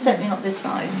 they're certainly not this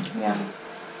size. Yeah.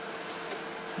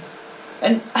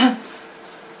 And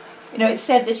you know, it's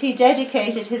said that he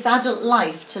dedicated his adult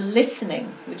life to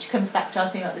listening, which comes back to our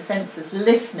thing about the senses,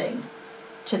 listening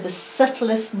to the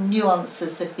subtlest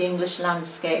nuances of the English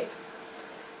landscape.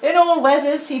 In all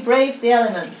weathers he braved the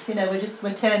elements. You know,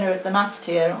 we're Turner at the mast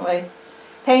here, aren't we?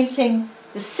 Painting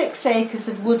the 6 acres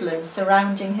of woodland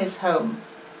surrounding his home,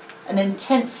 an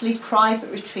intensely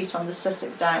private retreat on the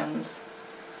Sussex Downs.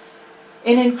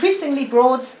 In increasingly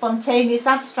broad, spontaneous,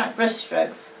 abstract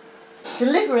brushstrokes,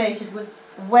 deliberated with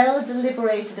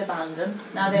well-deliberated abandon.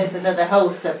 Now there's another whole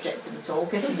subject to the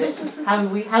talk, isn't it?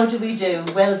 How do we do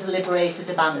well-deliberated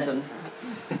abandon?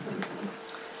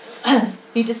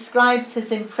 He describes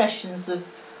his impressions of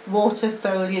water,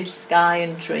 foliage, sky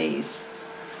and trees.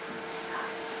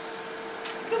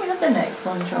 Can we have the next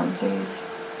one, John, please?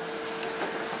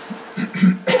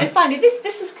 And finally,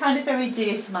 this is kind of very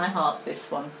dear to my heart,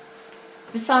 this one.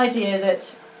 This idea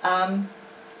that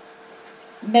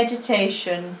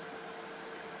meditation,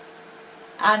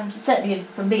 and certainly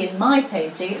for me in my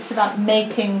painting, it's about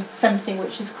making something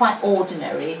which is quite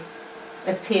ordinary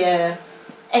appear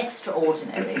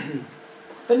extraordinary.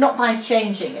 But not by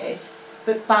changing it,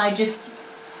 but by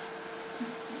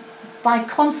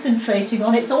concentrating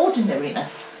on its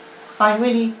ordinariness, by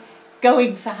really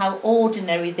going for how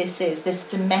ordinary this is, this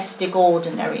domestic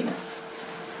ordinariness.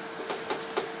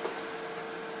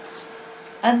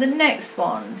 And the next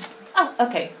one, oh,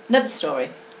 okay, another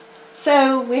story.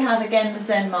 So we have again the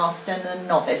Zen master and the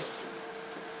novice.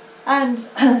 And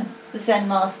the Zen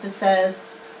master says,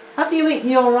 "Have you eaten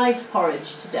your rice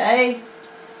porridge today?"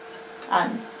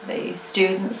 And the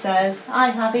student says,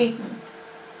 "I have eaten."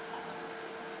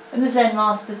 And the Zen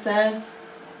master says,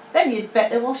 "Then you'd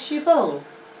better wash your bowl."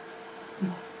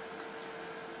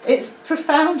 It's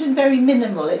profound and very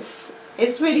minimal. It's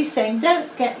really saying,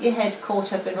 don't get your head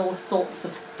caught up in all sorts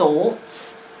of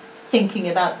thoughts, thinking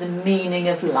about the meaning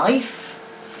of life.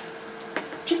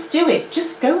 Just do it.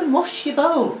 Just go and wash your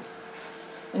bowl.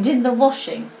 And in the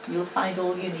washing, you'll find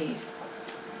all you need.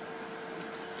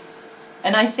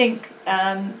 And I think,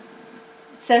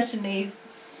 certainly,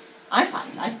 I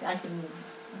find I can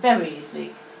very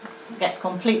easily get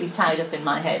completely tied up in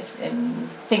my head in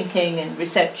thinking and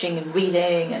researching and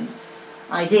reading and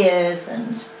ideas,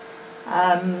 and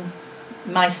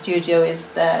my studio is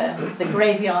the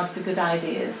graveyard for good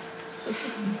ideas.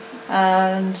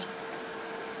 And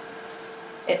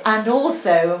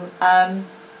also,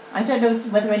 I don't know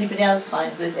whether anybody else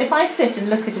finds this, if I sit and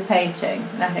look at a painting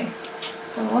and I think,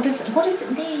 well, what does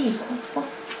it need?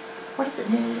 What does it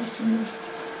need?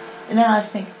 And then I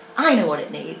think, I know what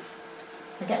it needs.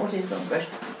 I get what it is on brush.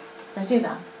 I do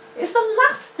that. It's the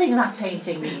last thing that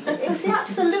painting needed. It's the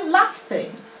absolute last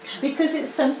thing, because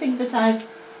it's something that I've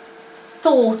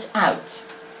thought out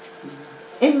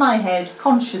in my head,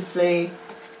 consciously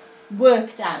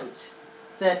worked out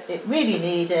that it really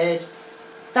needed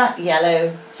that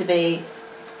yellow to be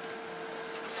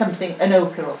something, an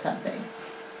ochre or something.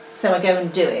 So I go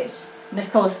and do it. And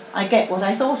of course I get what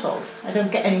I thought of. I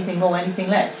don't get anything more, anything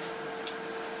less.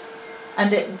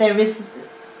 And there is,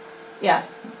 yeah,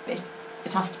 it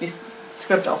has to be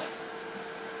scrubbed off.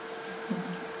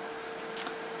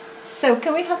 So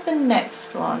can we have the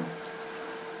next one?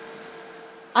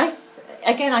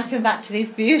 Again, I come back to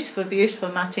these beautiful, beautiful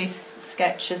Matisse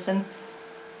sketches, and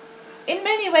in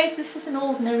many ways this is an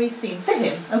ordinary scene for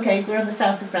him. Okay, we're on the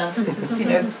south of France, this is, you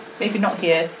know, maybe not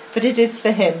here, but it is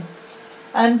for him.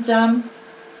 And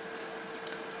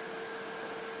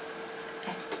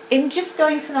in just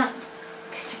going for that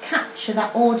to capture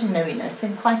that ordinariness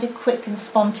in quite a quick and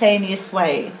spontaneous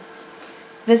way.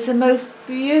 There's the most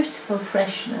beautiful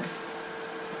freshness.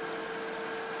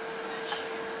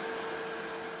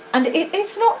 And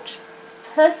it's not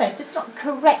perfect, it's not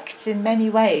correct in many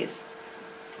ways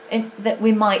that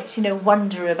we might,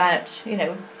 wonder about,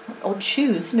 or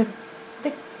choose,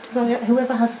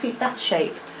 whoever has feet that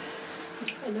shape.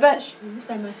 But shoes,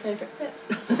 they're my favourite bit.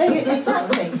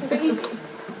 Exactly. But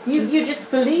you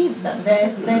just believe them.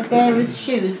 They're there as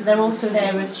shoes. They're also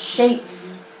there as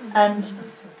shapes and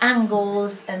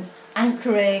angles and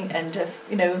anchoring and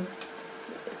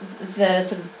the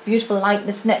sort of beautiful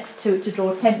lightness next to it to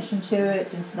draw attention to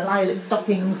it, and to the lilac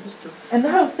stockings, and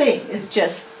the whole thing is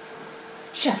just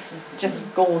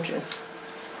gorgeous.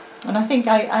 And I think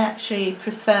I actually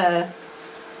prefer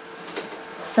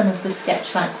some of the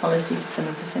sketch-like quality to some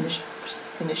of the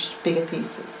finished bigger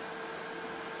pieces.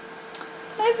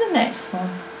 Over the next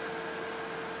one.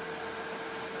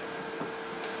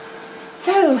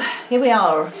 So here we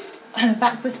are,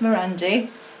 back with Morandi,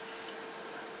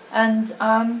 and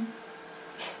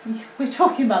we're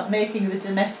talking about making the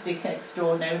domestic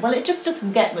extraordinary. Well, it just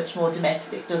doesn't get much more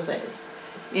domestic, does it?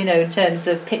 In terms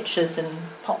of pictures and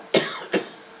pots.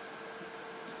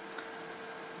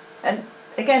 And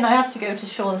again, I have to go to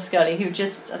Sean Scully, who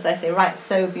just, as I say, writes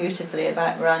so beautifully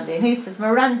about Morandi. And he says,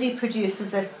 Morandi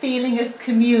produces a feeling of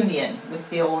communion with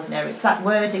the ordinary. It's that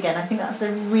word again. I think that's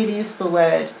a really useful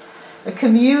word. A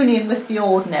communion with the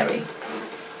ordinary.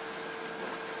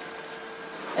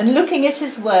 And looking at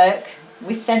his work,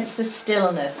 we sense a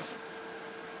stillness.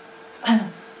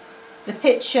 The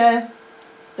picture,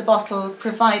 the bottle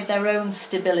provide their own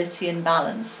stability and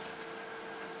balance.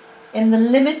 In the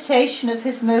limitation of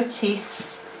his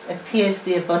motifs appears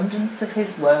the abundance of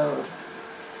his world.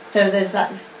 So there's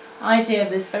that idea of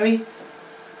this very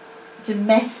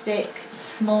domestic,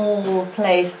 small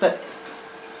place, but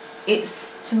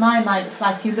it's, to my mind, it's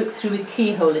like you look through a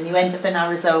keyhole and you end up in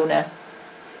Arizona.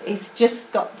 It's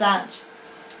just got that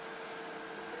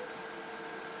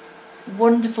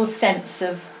wonderful sense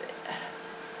of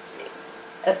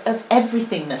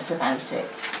everythingness about it.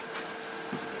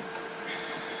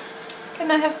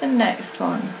 Can I have the next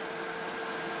one?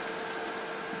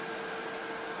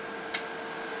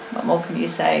 What more can you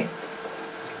say?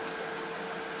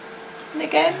 And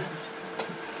again,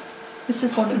 this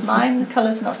is one of mine. The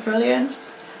colour's not brilliant.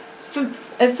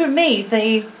 For me,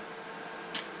 the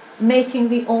making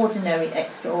the ordinary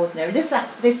extraordinary. This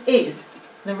is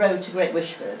the road to Great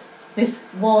Wishford. This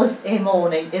was a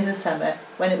morning in the summer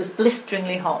when it was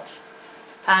blisteringly hot,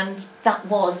 and that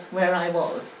was where I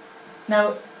was.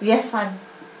 Now, yes, I've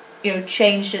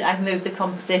changed it, I've moved the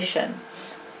composition,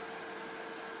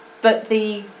 but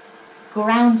the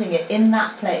grounding it in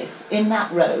that place, in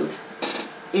that road,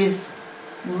 is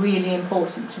really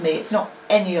important to me. It's not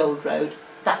any old road,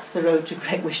 that's the road to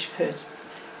Great Wishford.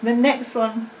 The next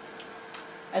one,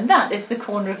 and that is the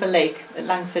corner of a lake at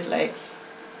Langford Lakes,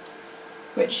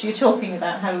 which you're talking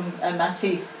about how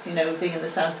Matisse, being in the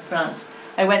south of France.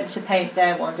 I went to paint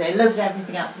there one day, loaded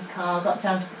everything out of the car, got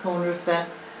down to the corner of the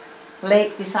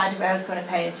lake, decided where I was going to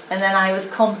paint, and then I was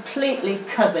completely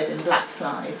covered in black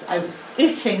flies. I was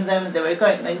eating them, they were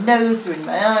going in my nose, through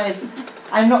my eyes.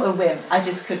 I'm not a wimp, I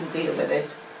just couldn't deal with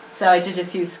it. So I did a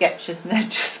few sketches and then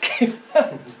just gave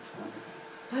up.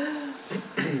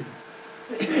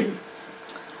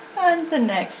 And the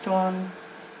next one,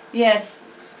 yes,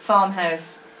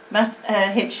 farmhouse,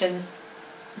 Hitchens,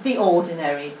 the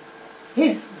ordinary.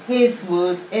 His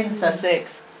wood in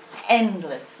Sussex,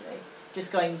 endlessly,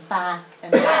 just going back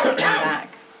and back and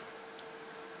back.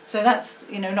 So that's,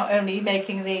 not only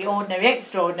making the ordinary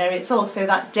extraordinary, it's also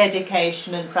that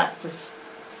dedication and practice.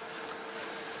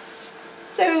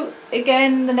 So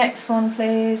again, the next one,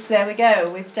 please. There we go.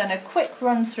 We've done a quick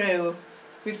run through.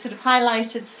 We've sort of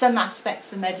highlighted some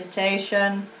aspects of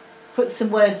meditation, put some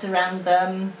words around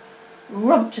them,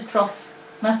 rumped across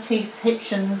Matisse,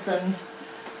 Hitchens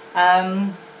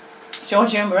and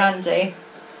Giorgio Morandi,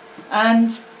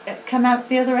 and come out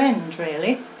the other end,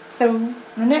 really. So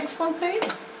the next one,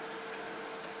 please.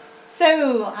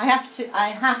 So I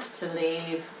have to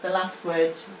leave the last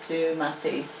word to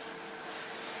Matisse.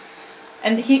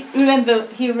 And remember,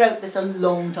 he wrote this a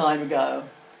long time ago.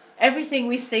 Everything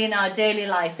we see in our daily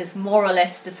life is more or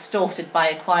less distorted by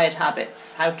acquired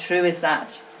habits. How true is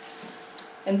that?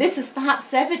 And this is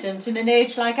perhaps evident in an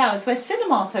age like ours, where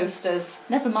cinema posters,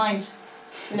 never mind,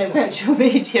 virtual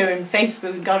media and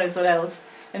Facebook and God knows what else,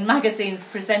 and magazines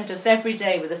present us every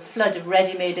day with a flood of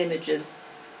ready-made images,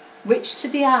 which are to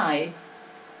the eye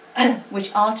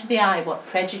what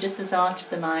prejudices are to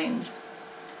the mind.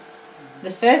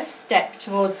 the first step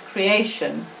towards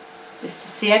creation is to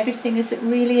see everything as it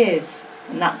really is,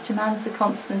 and that demands a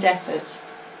constant effort.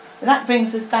 And that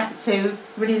brings us back to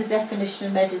really the definition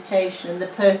of meditation and the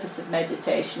purpose of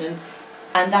meditation,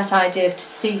 and that idea of to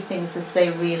see things as they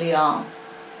really are,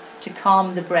 to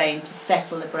calm the brain, to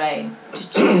settle the brain, to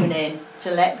tune in, to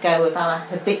let go of our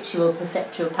habitual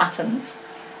perceptual patterns,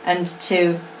 and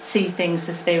to see things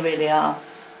as they really are.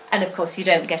 And of course you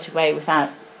don't get away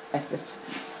without effort.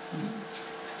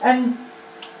 And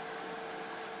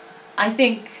I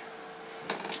think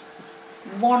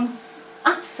one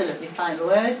absolutely final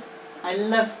word. I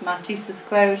love Matisse's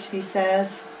quote. He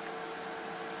says,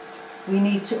 we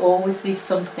need to always leave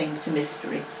something to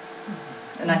mystery.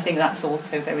 And I think that's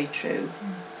also very true.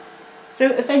 So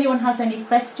if anyone has any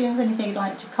questions, anything you'd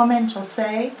like to comment or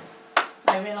say,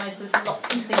 I realise there's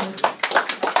lots of things.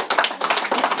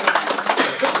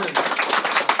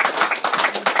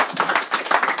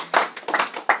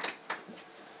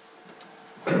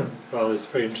 Well, it's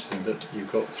very interesting that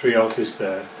you've got three artists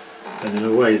there, and in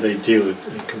a way they deal in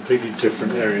completely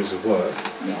different areas of work.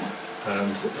 Yeah.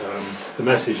 And the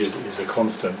message is a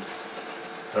constant,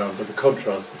 but the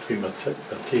contrast between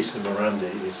Matisse and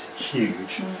Morandi is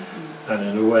huge. Mm-hmm. And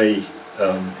in a way,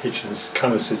 Hitchens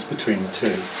kind of sits between the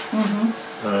two.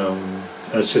 Mm-hmm.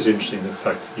 And it's just interesting the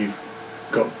fact that you've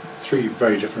got three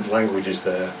very different languages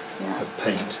there of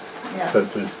paint,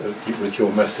 but with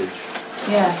your message.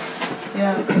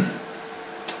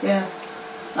 Yeah,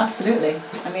 absolutely.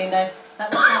 I mean, that's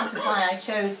part of why I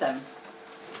chose them,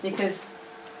 because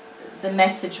the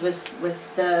message was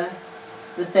the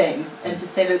thing, and to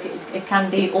say, look, it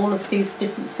can be all of these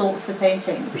different sorts of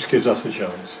paintings. Which gives us a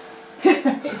chance.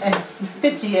 Yes,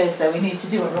 50 years though, we need to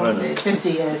do what Ron did,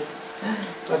 50 years.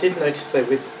 I did notice though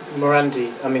with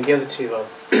Morandi, I mean the other two are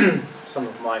some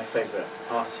of my favourite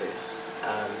artists,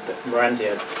 but Morandi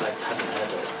I hadn't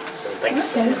heard of, so thank you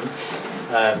for him.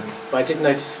 But I did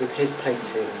notice with his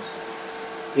paintings,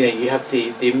 you know, you have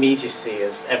the immediacy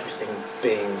of everything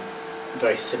being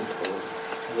very simple,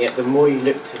 and yet the more you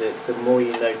looked at it, the more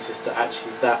you notice that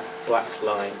actually that black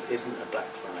line isn't a black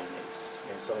line, it's,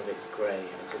 you know, some of it's grey,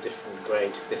 and it's a different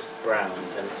grey to this brown,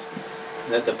 and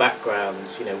that the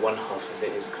backgrounds, you know, one half of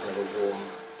it is kind of a warm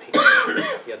pink,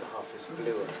 the other half is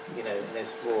bluer, you know, and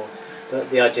it's more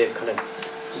the idea of kind of,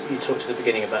 you talked at the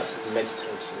beginning about sort of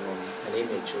meditating on an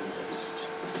image almost,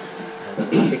 and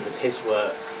I think with his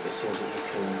work it seems that you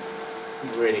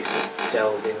can really sort of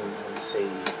delve in and see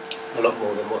a lot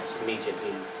more than what's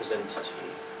immediately presented to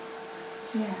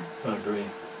you. Yeah. I agree.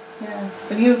 Yeah,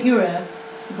 but you're a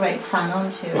great fan,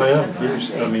 aren't you? I am,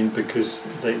 huge. I mean, because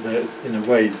they in a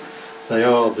way, they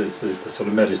are the sort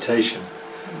of meditation.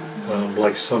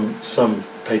 Like some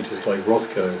painters like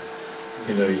Rothko,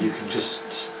 you know, you can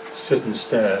just sit and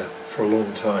stare for a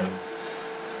long time,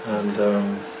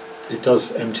 and it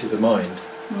does empty the mind.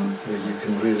 You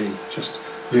can really just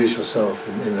lose yourself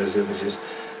in those images.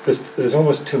 There's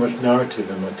almost too much narrative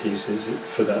in Matisse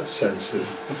for that sense of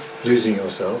losing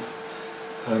yourself.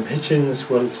 Hitchens,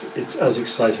 well, it's as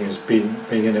exciting as being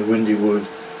in a windy wood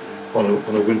on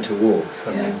a winter walk.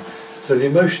 I mean, so the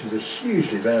emotions are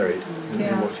hugely varied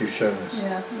in what you've shown us.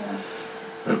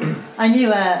 I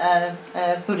knew a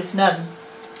Buddhist nun,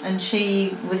 and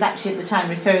she was actually at the time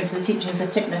referring to the teachings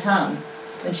of Thich Nhat Hanh,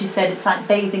 and she said it's like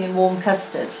bathing in warm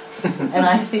custard. And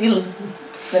I feel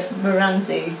that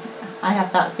Morandi, I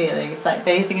have that feeling. It's like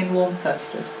bathing in warm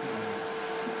custard.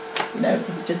 You know,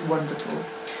 it's just wonderful.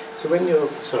 So when you're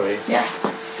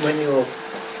when you're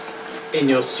in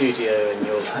your studio and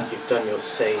you've done your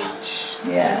sage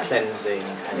cleansing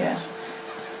and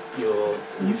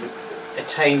you've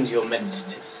attained your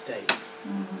meditative state,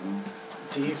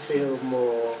 do you feel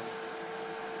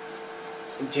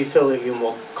that you're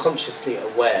more consciously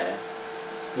aware?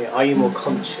 You know, are you more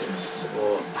conscious,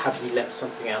 or have you let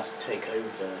something else take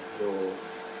over your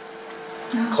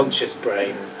conscious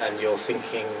brain and you're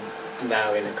thinking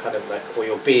now in a kind of like, or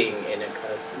you're being in a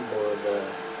kind of more of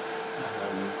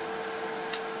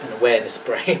an awareness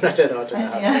brain? I don't know how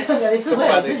to it's talk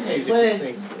about those two different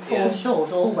words things. fall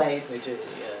short always. They do,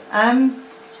 yeah.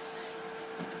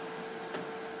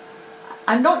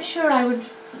 I'm not sure I would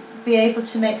be able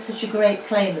to make such a great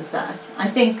claim as that. I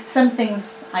think some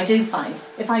things I do find,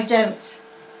 if I don't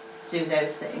do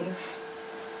those things,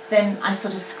 then I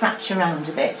sort of scratch around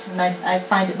a bit, and I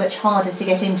find it much harder to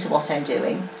get into what I'm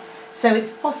doing. So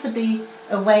it's possibly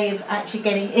a way of actually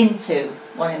getting into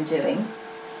what I'm doing.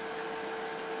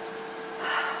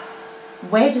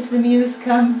 Where does the muse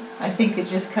come? I think it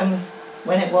just comes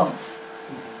when it wants.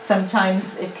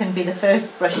 Sometimes it can be the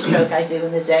first brush stroke I do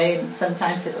in the day, and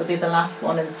sometimes it will be the last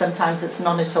one, and sometimes it's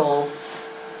none at all.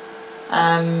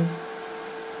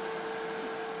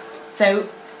 So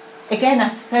again, I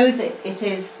suppose it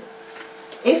is,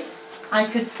 if I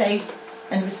could say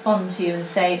and respond to you and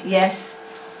say, yes,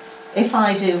 if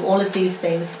I do all of these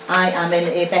things, I am in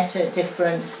a better,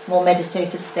 different, more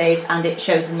meditative state, and it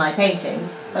shows in my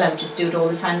paintings, well, I would just do it all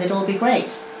the time, they'd all be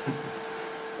great.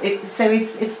 So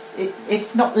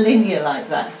it's not linear like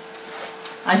that,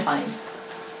 I find.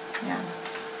 Yeah.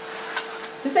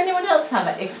 Does anyone else have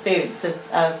an experience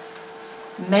of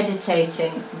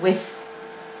meditating with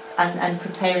and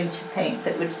preparing to paint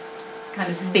that would kind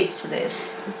of speak to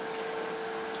this?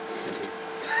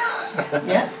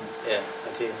 Yeah? Yeah,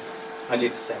 I do. I do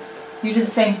the same thing. You do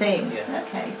the same thing? Yeah.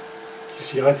 Okay. You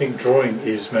see, I think drawing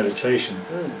is meditation.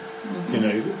 Mm-hmm. You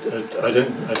know, I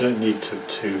don't need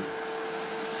to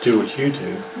do what you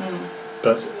do,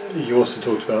 but you also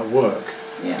talked about work.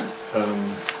 Yeah.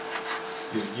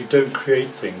 You don't create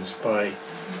things by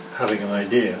having an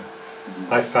idea.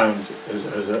 I found as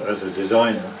a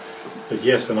designer that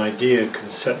yes, an idea can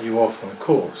set you off on a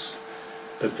course,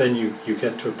 but then you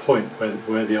get to a point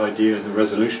where the idea and the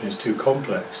resolution is too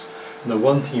complex, and the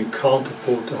one thing you can't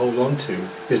afford to hold on to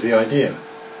is the idea.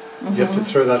 You have to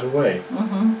throw that away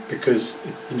because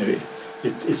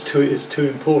it's too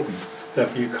important.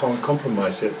 Therefore, you can't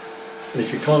compromise it, and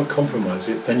if you can't compromise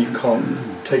it, then you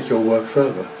can't take your work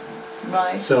further.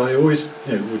 Right. So I always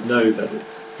would know that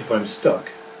if I'm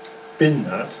stuck, bin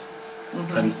that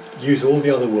and use all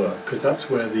the other work, because that's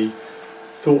where the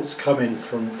thoughts come in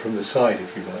from the side,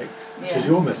 if you like, which is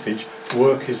your message.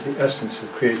 Work is the essence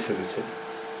of creativity.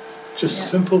 Just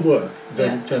simple work,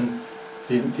 then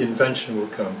the invention will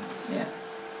come. Yeah.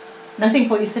 And I think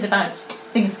what you said about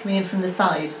things coming in from the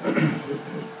side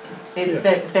is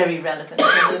very, very relevant.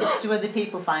 Do other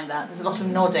people find that? There's a lot of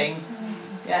nodding.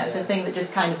 Yeah, the thing that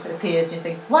just kind of appears, you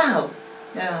think, wow.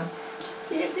 Yeah.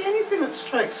 The only thing that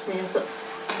strikes me is that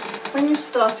when you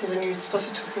started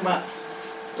talking about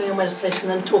doing your meditation,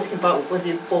 then talking about whether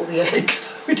you bought the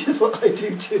eggs, which is what I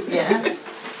do too. Yeah.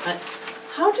 Right.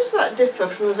 How does that differ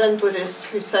from the Zen Buddhist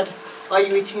who said, "Are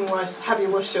you eating rice? Have you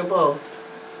washed your bowl?"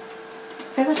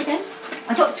 Say that again?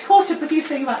 I got caught up with you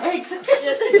saying about eggs.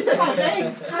 About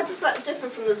eggs. How does that differ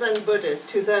from the Zen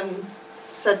Buddhist who then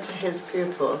said to his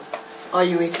pupil, "Are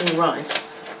you eating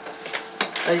rice?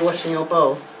 Are you washing your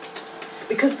bowl?"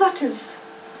 Because that is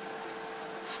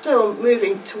still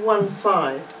moving to one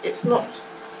side. It's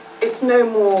no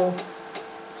more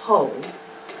whole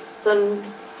than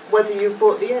whether you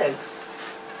bought the eggs.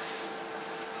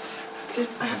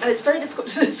 It's very difficult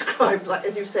to describe, like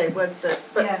as you say, but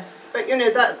you know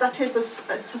that is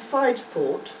it's a side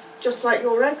thought, just like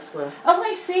your eggs were. Oh,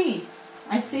 I see.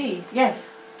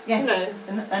 Yes. You know.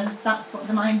 And that's what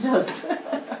the mind does.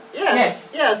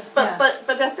 Yes. But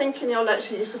I think in your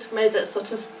lecture you sort of made it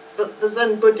sort of the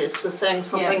Zen Buddhists were saying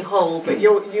something whole, but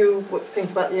you would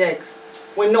think about the eggs.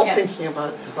 We're not thinking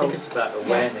about the I whole. think it's about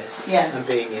awareness and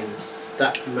being in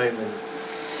that moment,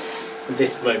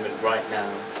 this moment right now,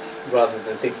 rather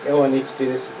than thinking, oh, I need to do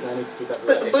this, I need to do that.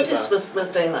 But the Buddhist was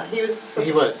doing that. He was sort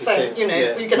he of was, saying, said, you know,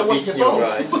 you're going to wash your bowl.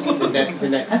 The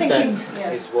next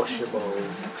step is wash your bowl.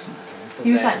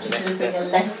 He was actually doing a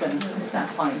lesson at that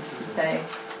point to say.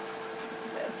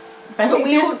 But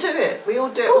we all do it. We all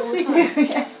do it all the time. Of course we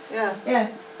do, yes. Yeah.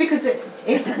 Because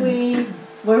if we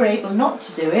were able not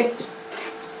to do it,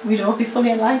 we'd all be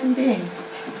fully enlightened beings.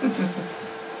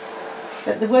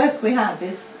 But the work we have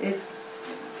is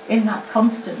in that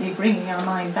constantly bringing our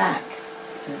mind back.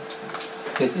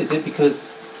 Is it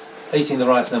because eating the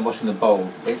rice and then washing the bowl,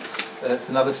 it's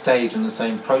another stage in the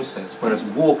same process, whereas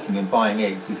walking and buying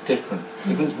eggs is different.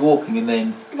 If it's walking and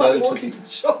then going to the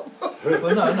shop.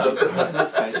 Well, no, in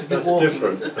this case, if you're That's walking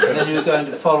different. and then you're going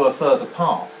to follow a further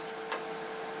path,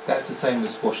 that's the same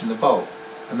as washing the bowl,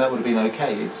 and that would have been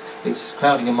okay. It's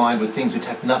clouding your mind with things which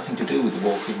have nothing to do with the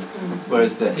walking,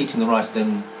 whereas the eating the rice and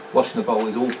then washing the bowl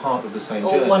is all part of the same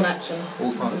journey. All one action.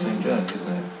 All part of the same journey,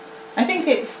 isn't it? I think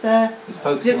it's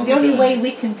focusing on the only journey. way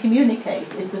we can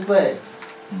communicate is with words.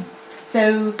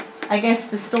 So I guess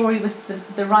the story with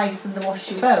the rice and the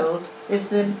wash your bowl is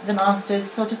the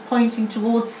master's sort of pointing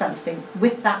towards something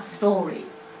with that story.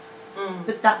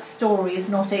 But that story is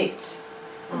not it.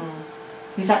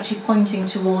 He's actually pointing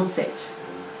towards it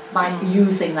by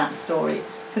using that story.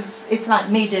 Because it's like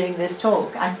me doing this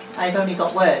talk. I've only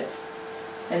got words,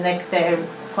 and they're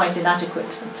quite inadequate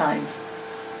at times.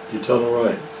 You've done all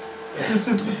right. Yes.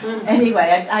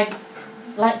 Anyway, I'd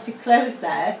like to close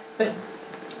there, but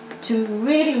to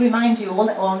really remind you all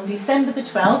that on December the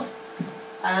 12th,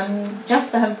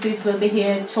 Jasper Humphreys will be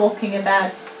here talking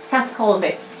about Kath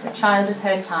Colvitz, A Child of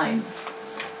Her Time.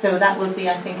 So that will be,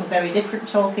 I think, a very different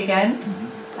talk again.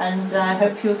 and I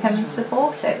hope you'll come and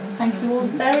support it. Thank you all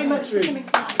very much for coming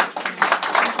tonight.